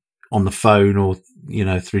socializing on the phone or,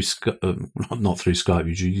 through not through Skype,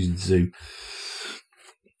 usually using Zoom.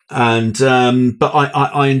 And, but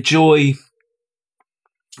I enjoy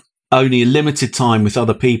only a limited time with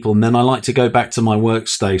other people. And then I like to go back to my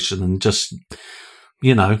workstation and just,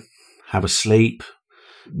 have a sleep,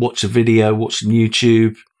 watch a video, watch some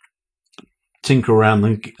YouTube, tinker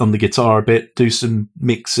around on the guitar a bit, do some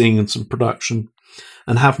mixing and some production,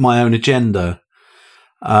 and have my own agenda,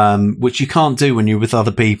 which you can't do when you're with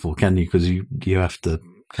other people, can you? Because you have to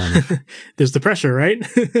kind of... There's the pressure, right?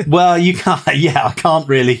 Well, you can't. Yeah, I can't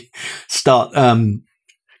really start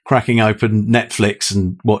cracking open Netflix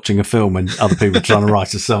and watching a film when other people are trying to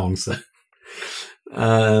write a song. So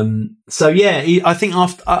yeah, I think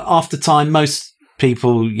after time, most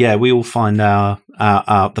people, we all find our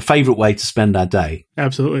the favorite way to spend our day.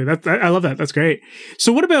 Absolutely. I love that. That's great.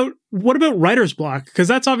 So what about writer's block? Because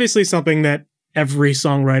that's obviously something that every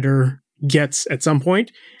songwriter gets at some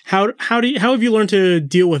point. How have you learned to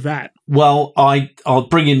deal with that? Well, I'll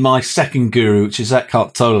bring in my second guru, which is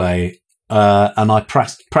Eckhart Tolle, and I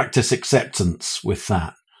practice acceptance with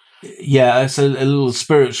that. Yeah, it's a little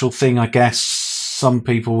spiritual thing, I guess. Some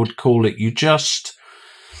people would call it. You just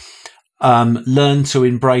learn to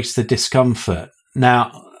embrace the discomfort.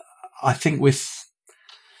 Now, I think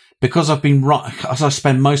because as I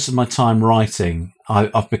spend most of my time writing,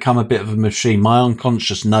 I've become a bit of a machine. My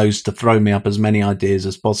unconscious knows to throw me up as many ideas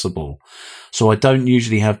as possible. So I don't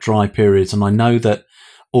usually have dry periods, and I know that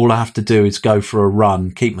all I have to do is go for a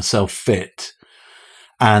run, keep myself fit,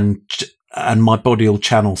 and my body will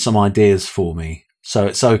channel some ideas for me. So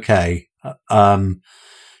it's okay. I'll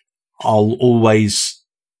always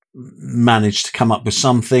manage to come up with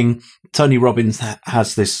something. Tony Robbins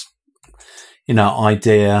has this,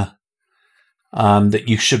 idea that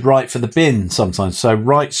you should write for the bin sometimes. So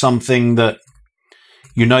write something that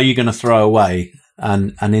you're going to throw away,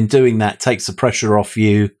 and in doing that takes the pressure off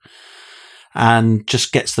you and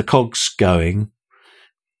just gets the cogs going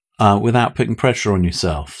without putting pressure on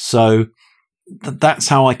yourself. So that's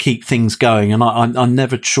how I keep things going, and I'm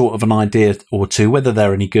never short of an idea or two. Whether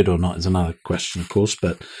they're any good or not is another question, of course.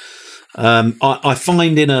 But I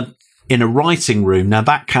find in a writing room, now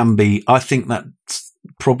that can be, I think that's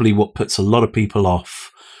probably what puts a lot of people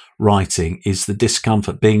off writing, is the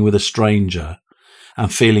discomfort being with a stranger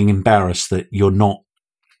and feeling embarrassed that you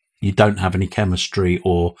don't have any chemistry,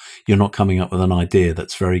 or you're not coming up with an idea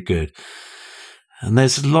that's very good. And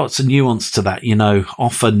there's lots of nuance to that.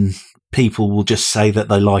 Often people will just say that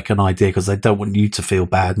they like an idea because they don't want you to feel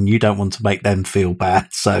bad, and you don't want to make them feel bad.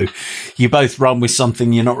 So you both run with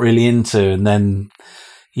something you're not really into, and then,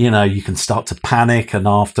 you can start to panic, and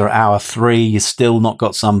after hour 3, you still not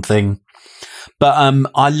got something. But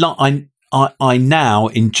I now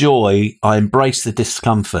I embrace the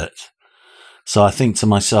discomfort. So I think to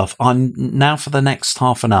myself, I'm now for the next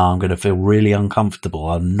half an hour, I'm going to feel really uncomfortable.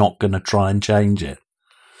 I'm not going to try and change it.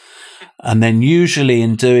 And then usually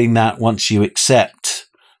in doing that, once you accept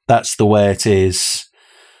that's the way it is,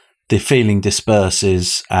 the feeling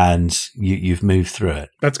disperses and you've moved through it.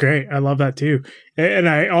 That's great. I love that too. And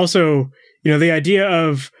I also, the idea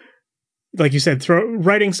of, like you said,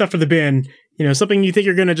 writing stuff for the bin, something you think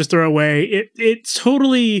you're going to just throw away, it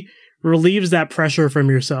totally relieves that pressure from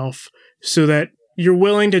yourself so that you're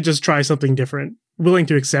willing to just try something different, willing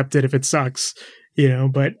to accept it if it sucks,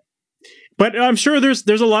 But I'm sure there's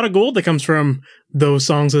a lot of gold that comes from those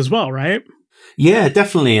songs as well, right? Yeah,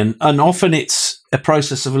 definitely. And often it's a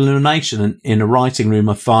process of elimination. And in a writing room,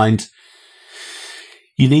 I find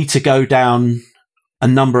you need to go down a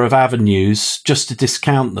number of avenues just to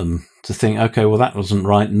discount them, to think, okay, well, that wasn't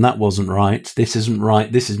right and that wasn't right. This isn't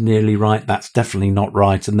right. This is nearly right. That's definitely not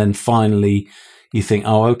right. And then finally you think,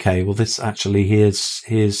 oh, okay, well, this actually here's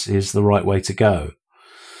the right way to go.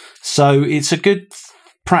 So it's a good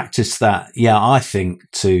practice that, I think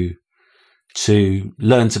to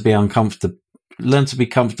learn to be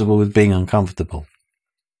comfortable with being uncomfortable.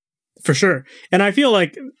 For sure. And I feel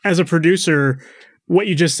like as a producer, what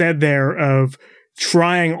you just said there of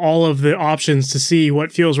trying all of the options to see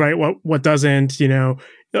what feels right, what doesn't,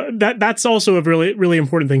 that's also a really, really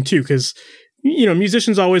important thing too. Cause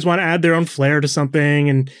musicians always want to add their own flair to something.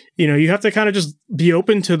 And, you have to kind of just be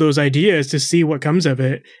open to those ideas to see what comes of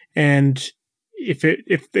it. And if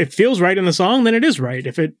it feels right in the song, then it is right.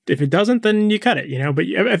 If it doesn't, then you cut it, But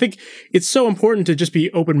I think it's so important to just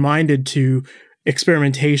be open-minded to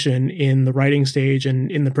experimentation in the writing stage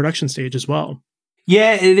and in the production stage as well.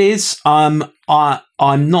 Yeah, it is. I'm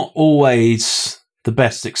not always the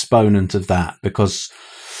best exponent of that because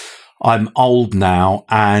I'm old now,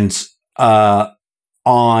 and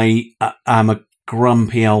I am a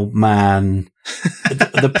grumpy old man.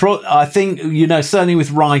 I think, certainly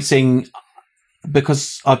with writing,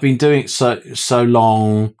 because I've been doing it so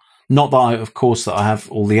long. Not that I have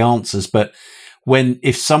all the answers, but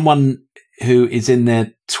if someone who is in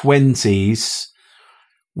their 20s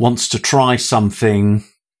wants to try something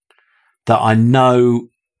that I know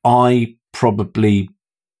I probably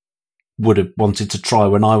would have wanted to try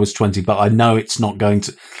when I was 20, but I know it's not going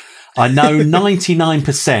to. I know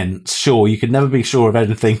 99% sure, you can never be sure of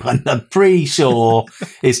anything, but I'm pretty sure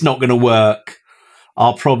it's not going to work.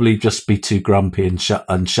 I'll probably just be too grumpy and shut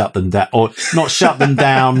them down, or not shut them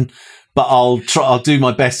down, but I'll do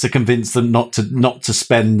my best to convince them not to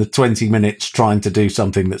spend the 20 minutes trying to do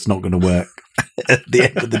something that's not going to work at the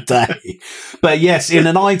end of the day. But yes, in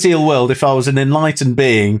an ideal world, if I was an enlightened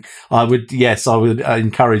being, I would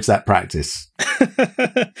encourage that practice.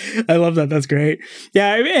 I love that. That's great.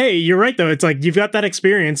 Yeah. Hey, you're right though. It's like you've got that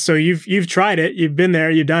experience, so you've tried it, you've been there,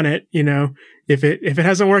 you've done it. If it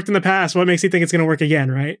hasn't worked in the past, what makes you think it's going to work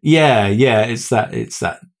again, right? Yeah. It's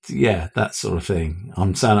that. Yeah, that sort of thing.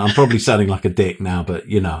 I'm probably sounding like a dick now, but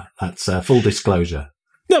that's full disclosure.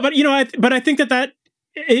 No, but I think that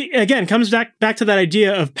it, again, comes back to that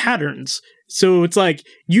idea of patterns. So it's like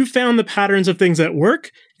you found the patterns of things that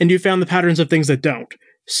work, and you found the patterns of things that don't.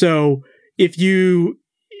 So if you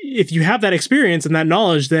have that experience and that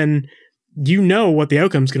knowledge, then you know what the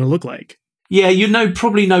outcome's going to look like. Yeah,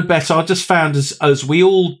 probably know better. I just found as we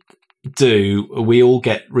all do, we all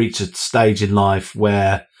reach a stage in life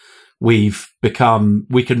where we can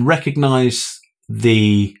recognize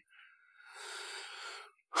we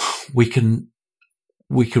can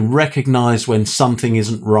recognize when something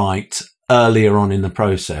isn't right earlier on in the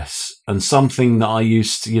process. And something that I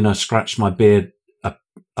used to, scratch my beard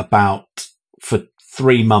about for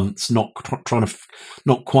 3 months, not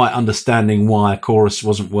quite understanding why a chorus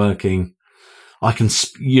wasn't working. I can,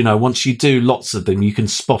 once you do lots of them, you can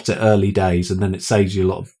spot it early days, and then it saves you a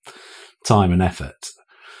lot of time and effort.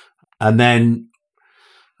 And then,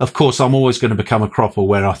 of course, I'm always going to become a cropper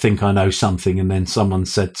where I think I know something, and then someone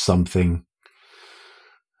said something,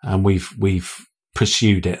 and we've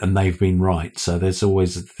pursued it, and they've been right. So there's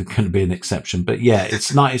always going to be an exception. But yeah,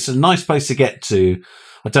 it's nice. It's a nice place to get to.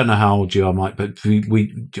 I don't know how old you are, Mike, but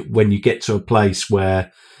when you get to a place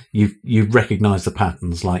where you recognise the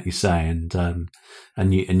patterns, like you say,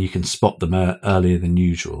 and you can spot them earlier than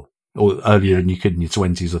usual, or earlier than you could in your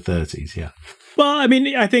 20s or 30s. Yeah. Well, I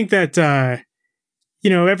mean, I think that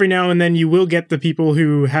every now and then you will get the people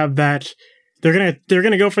who have that. They're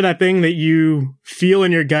gonna go for that thing that you feel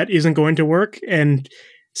in your gut isn't going to work, and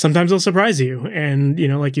sometimes they'll surprise you. And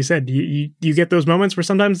like you said, you get those moments where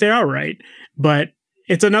sometimes they are right, but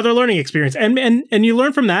it's another learning experience. And you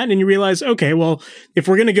learn from that, and you realize, okay, well, if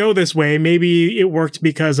we're going to go this way, maybe it worked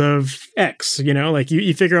because of X, like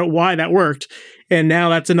you figure out why that worked. And now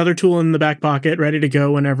that's another tool in the back pocket, ready to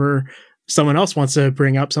go whenever someone else wants to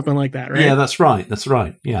bring up something like that, right? Yeah, that's right.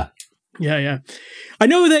 Yeah. Yeah. I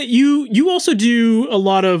know that you also do a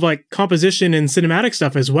lot of like composition and cinematic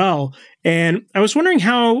stuff as well. And I was wondering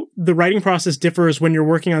how the writing process differs when you're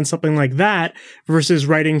working on something like that versus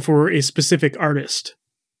writing for a specific artist.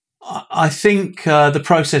 I think the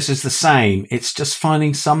process is the same. It's just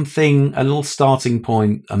finding something, a little starting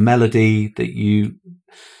point, a melody that you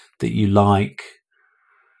like,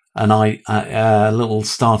 and a little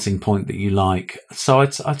starting point that you like. So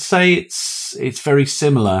I'd say it's very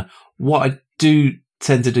similar. What I do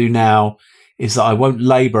tend to do now is that I won't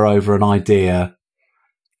labour over an idea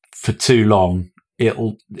for too long.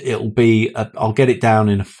 It'll be I'll get it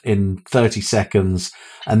down in 30 seconds,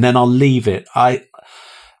 and then I'll leave it.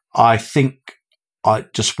 I think I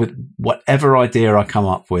just, with whatever idea I come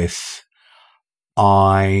up with,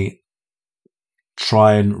 I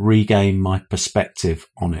try and regain my perspective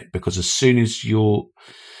on it, because as soon as you've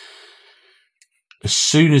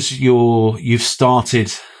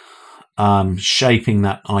started shaping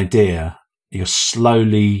that idea, you're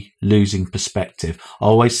slowly losing perspective. I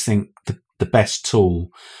always think the best tool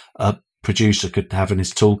a producer could have in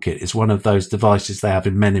his toolkit is one of those devices they have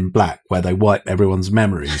in Men in Black, where they wipe everyone's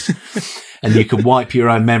memories. And you can wipe your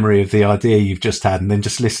own memory of the idea you've just had, and then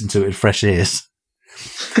just listen to it with fresh ears.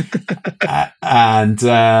 And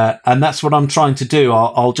that's what I'm trying to do.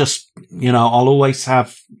 I'll just, I'll always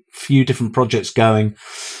have a few different projects going.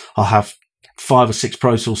 I'll have 5 or 6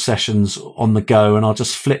 Pro Tools sessions on the go, and I'll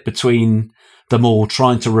just flip between them all,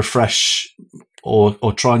 trying to refresh or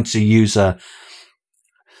trying to use a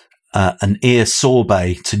an ear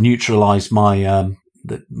sorbet to neutralize my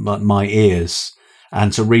ears,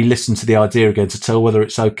 and to re-listen to the idea again to tell whether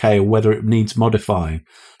it's okay or whether it needs modifying.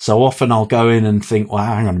 So often I'll go in and think, well,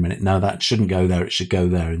 hang on a minute, no, that shouldn't go there, it should go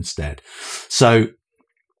there instead. So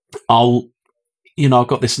I've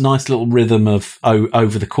got this nice little rhythm of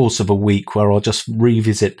over the course of a week where I'll just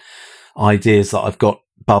revisit ideas that I've got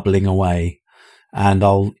bubbling away, and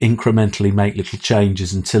I'll incrementally make little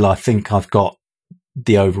changes until I think I've got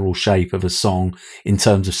the overall shape of a song in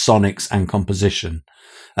terms of sonics and composition.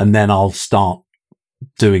 And then I'll start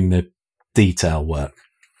doing the detail work.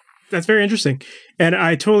 That's very interesting. And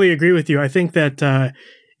I totally agree with you. I think that,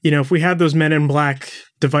 if we had those Men in Black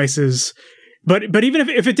devices, but even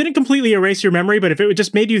if it didn't completely erase your memory, but if it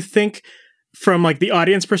just made you think from like the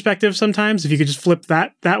audience perspective, sometimes if you could just flip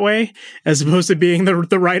that way, as opposed to being the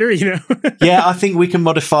writer, Yeah, I think we can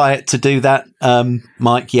modify it to do that,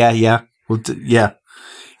 Mike. Yeah.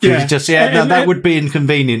 That would be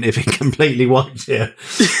inconvenient if it completely wipes your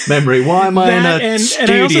memory. Why am I in a studio?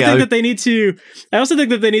 And I also think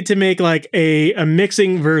that they need to make like a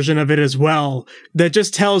mixing version of it as well that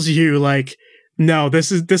just tells you like, no, this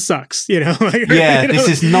sucks. This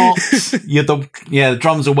is not. The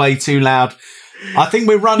drums are way too loud. I think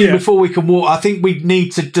we're running before we can walk. I think we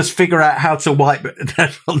need to just figure out how to wipe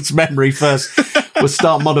everyone's memory first. We'll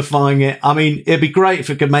start modifying it. I mean, it'd be great if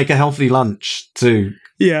it could make a healthy lunch too.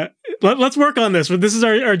 Yeah, let's work on this. This is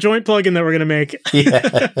our joint plugin that we're going to make.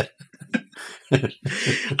 Yeah.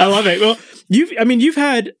 I love it. Well, you've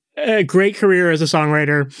had a great career as a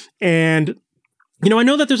songwriter, and I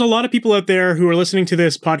know that there's a lot of people out there who are listening to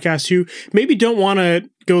this podcast who maybe don't want to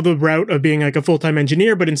go the route of being like a full-time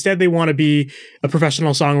engineer, but instead they want to be a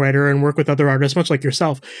professional songwriter and work with other artists, much like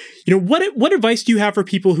yourself. What advice do you have for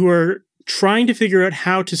people who are trying to figure out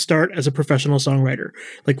how to start as a professional songwriter?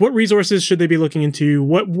 Like, what resources should they be looking into?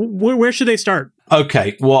 Where should they start?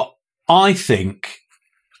 Okay, well, I think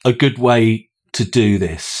a good way to do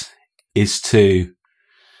this is to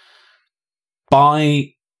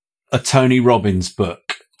buy a Tony Robbins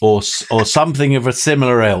book or something of a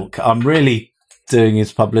similar ilk. I'm really doing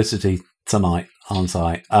his publicity tonight, aren't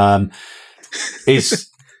I? Is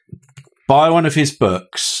buy one of his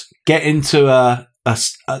books, get into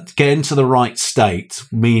get into the right state,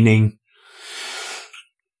 meaning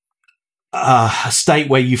a state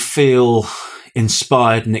where you feel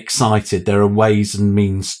inspired and excited. There are ways and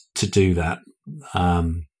means to do that.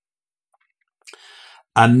 And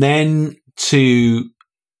then to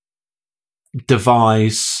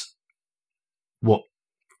devise what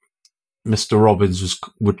Mr. Robbins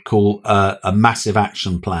would call a massive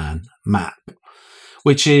action plan, MAP,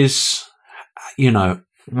 which is,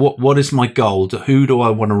 what is my goal? Who do I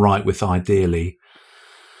want to write with ideally?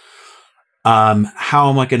 How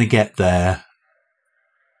am I going to get there?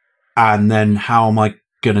 And then how am I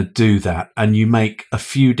going to do that? And you make a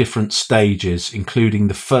few different stages, including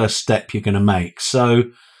the first step you're going to make.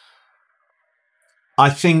 So I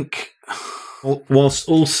think, whilst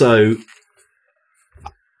also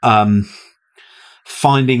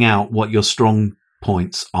finding out what your strong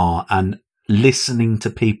points are and listening to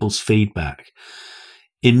people's feedback.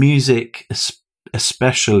 In music,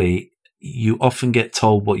 especially, you often get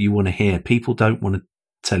told what you want to hear. People don't want to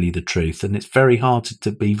tell you the truth, and it's very hard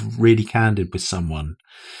to be really candid with someone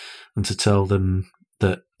and to tell them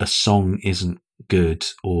that a song isn't good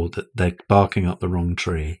or that they're barking up the wrong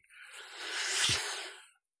tree.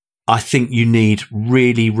 I think you need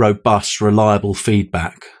really robust, reliable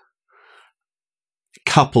feedback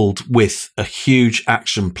coupled with a huge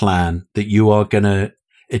action plan that you are going to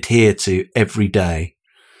adhere to every day.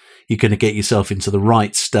 You're going to get yourself into the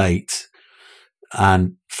right state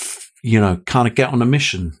and, kind of get on a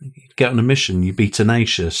mission. You be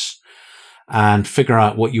tenacious and figure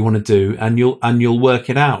out what you want to do, and you'll work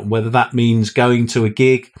it out, whether that means going to a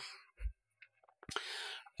gig,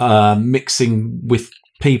 mixing with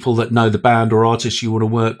people that know the band or artists you want to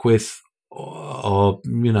work with, or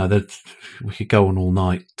that we could go on all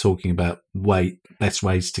night talking about best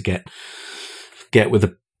ways to get with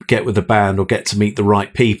a band or get to meet the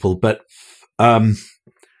right people. But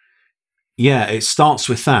it starts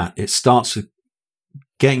with that. It starts with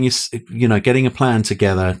getting getting a plan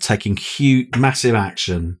together, taking massive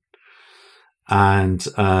action, and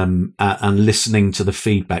listening to the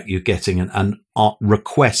feedback you're getting, and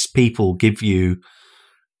request people give you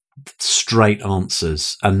straight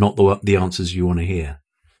answers and not the answers you want to hear.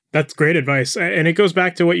 That's great advice. And it goes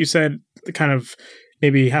back to what you said kind of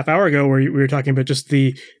maybe half hour ago, where we were talking about just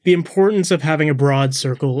the importance of having a broad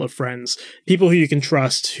circle of friends, people who you can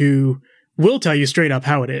trust, who will tell you straight up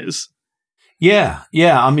how it is. Yeah.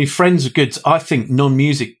 I mean, friends are good. I think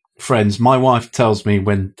non-music friends. My wife tells me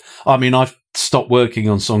I've stopped working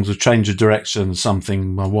on songs or change of direction or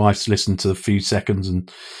something. My wife's listened to a few seconds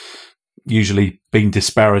and usually been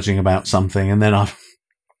disparaging about something, and then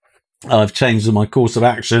I've changed my course of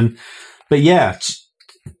action. But yeah,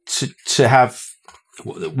 to have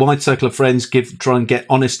a wide circle of friends, try and get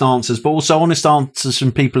honest answers, but also honest answers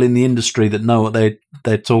from people in the industry that know what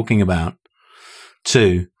they're talking about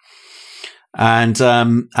too, and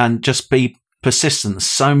just be persistent. There's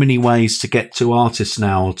so many ways to get to artists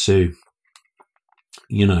now, to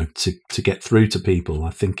get through to people.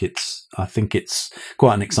 I think it's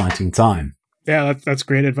quite an exciting time. Yeah, that's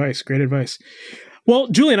great advice. Great advice. Well,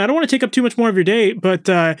 Julian, I don't want to take up too much more of your day, but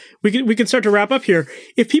we can start to wrap up here.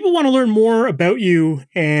 If people want to learn more about you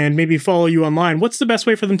and maybe follow you online, what's the best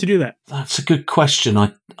way for them to do that? That's a good question.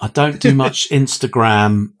 I don't do much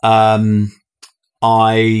Instagram. I'm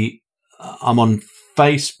on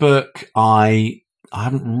Facebook. I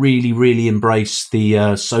haven't really embraced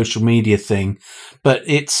the social media thing, but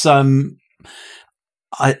it's I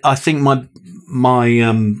think my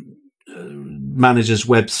manager's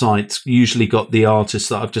website usually got the artists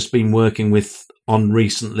that I've just been working with on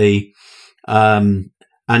recently, and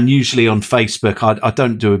usually on Facebook. I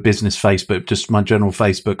don't do a business Facebook, just my general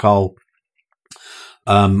Facebook.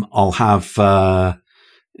 I'll have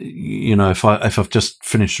if I've just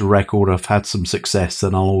finished a record, I've had some success,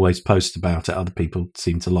 then I'll always post about it. Other people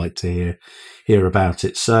seem to like to hear about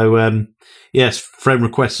it. So yes, friend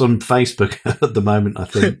requests on Facebook at the moment, I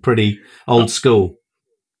think. Pretty old school.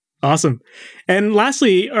 Awesome. And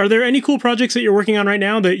lastly, are there any cool projects that you're working on right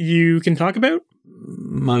now that you can talk about?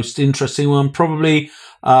 Most interesting one, probably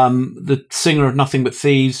the singer of Nothing But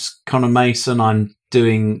Thieves, Connor Mason. I'm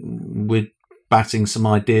batting some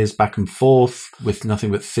ideas back and forth with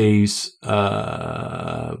Nothing But Thieves,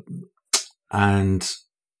 and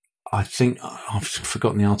I think I've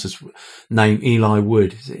forgotten the artist's name. Eli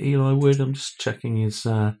Wood. Is it Eli Wood? I'm just checking his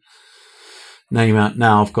name out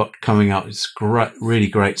now. I've got coming up. It's great, really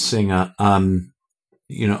great singer.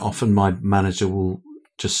 Often my manager will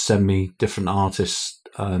just send me different artists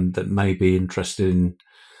that may be interested in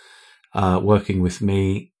working with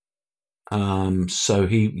me. So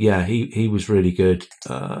he was really good.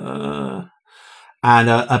 And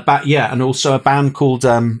also a band called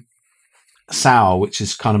Sour, which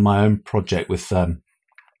is kind of my own project with a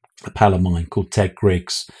pal of mine called Ted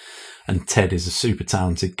Griggs, and Ted is a super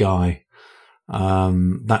talented guy.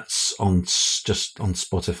 That's just on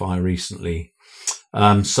Spotify recently.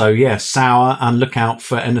 Sour, and look out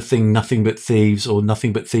for anything Nothing But Thieves or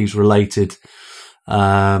Nothing But Thieves related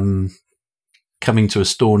coming to a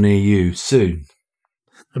store near you soon.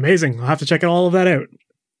 Amazing. I'll have to check all of that out.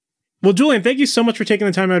 Well, Julian, thank you so much for taking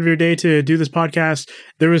the time out of your day to do this podcast.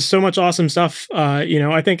 There was so much awesome stuff.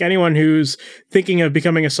 I think anyone who's thinking of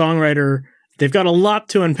becoming a songwriter, they've got a lot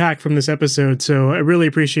to unpack from this episode. So I really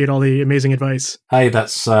appreciate all the amazing advice. Hey,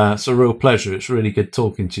 that's it's a real pleasure. It's really good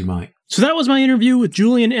talking to you, Mike. So that was my interview with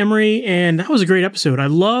Julian Emery, and that was a great episode. I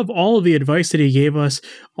love all of the advice that he gave us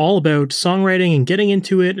all about songwriting and getting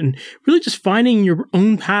into it, and really just finding your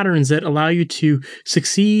own patterns that allow you to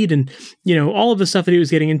succeed, and all of the stuff that he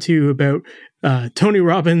was getting into about Tony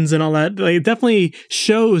Robbins and all that. It definitely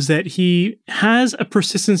shows that he has a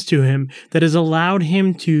persistence to him that has allowed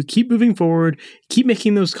him to keep moving forward, keep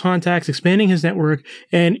making those contacts, expanding his network,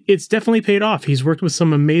 and it's definitely paid off. He's worked with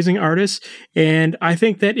some amazing artists, and I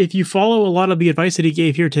think that if you follow a lot of the advice that he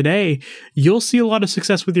gave here today, you'll see a lot of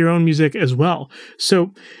success with your own music as well.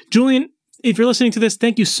 So, Julian, if you're listening to this,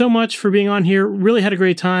 thank you so much for being on here. Really had a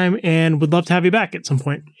great time and would love to have you back at some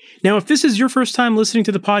point. Now, if this is your first time listening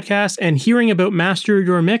to the podcast and hearing about Master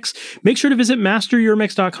Your Mix, make sure to visit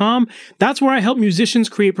masteryourmix.com. That's where I help musicians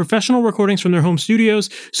create professional recordings from their home studios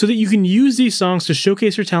so that you can use these songs to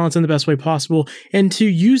showcase your talents in the best way possible and to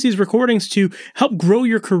use these recordings to help grow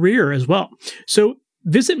your career as well. So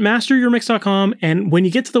visit masteryourmix.com, and when you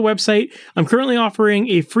get to the website, I'm currently offering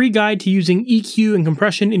a free guide to using EQ and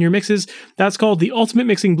compression in your mixes. That's called the Ultimate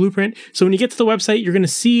Mixing Blueprint. So when you get to the website, you're going to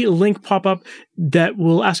see a link pop up that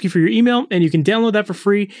will ask you for your email, and you can download that for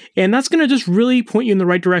free. And that's going to just really point you in the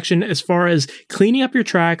right direction as far as cleaning up your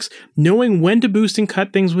tracks, knowing when to boost and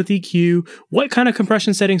cut things with EQ, what kind of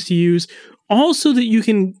compression settings to use, all so that you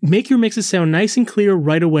can make your mixes sound nice and clear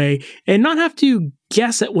right away and not have to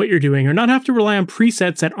guess at what you're doing or not have to rely on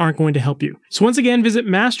presets that aren't going to help you. So once again, visit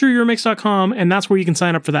masteryourmix.com, and that's where you can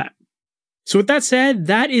sign up for that. So with that said,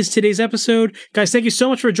 that is today's episode. Guys, thank you so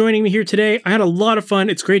much for joining me here today. I had a lot of fun.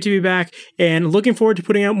 It's great to be back and looking forward to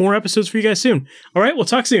putting out more episodes for you guys soon. All right, we'll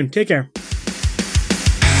talk soon. Take care.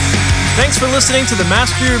 Thanks for listening to the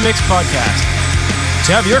Master Your Mix podcast.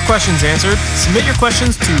 To have your questions answered, submit your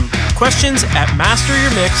questions to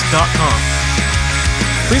questions@masteryourmix.com.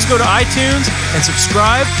 Please go to iTunes and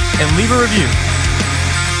subscribe and leave a review.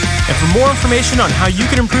 And for more information on how you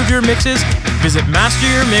can improve your mixes, visit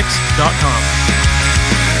masteryourmix.com.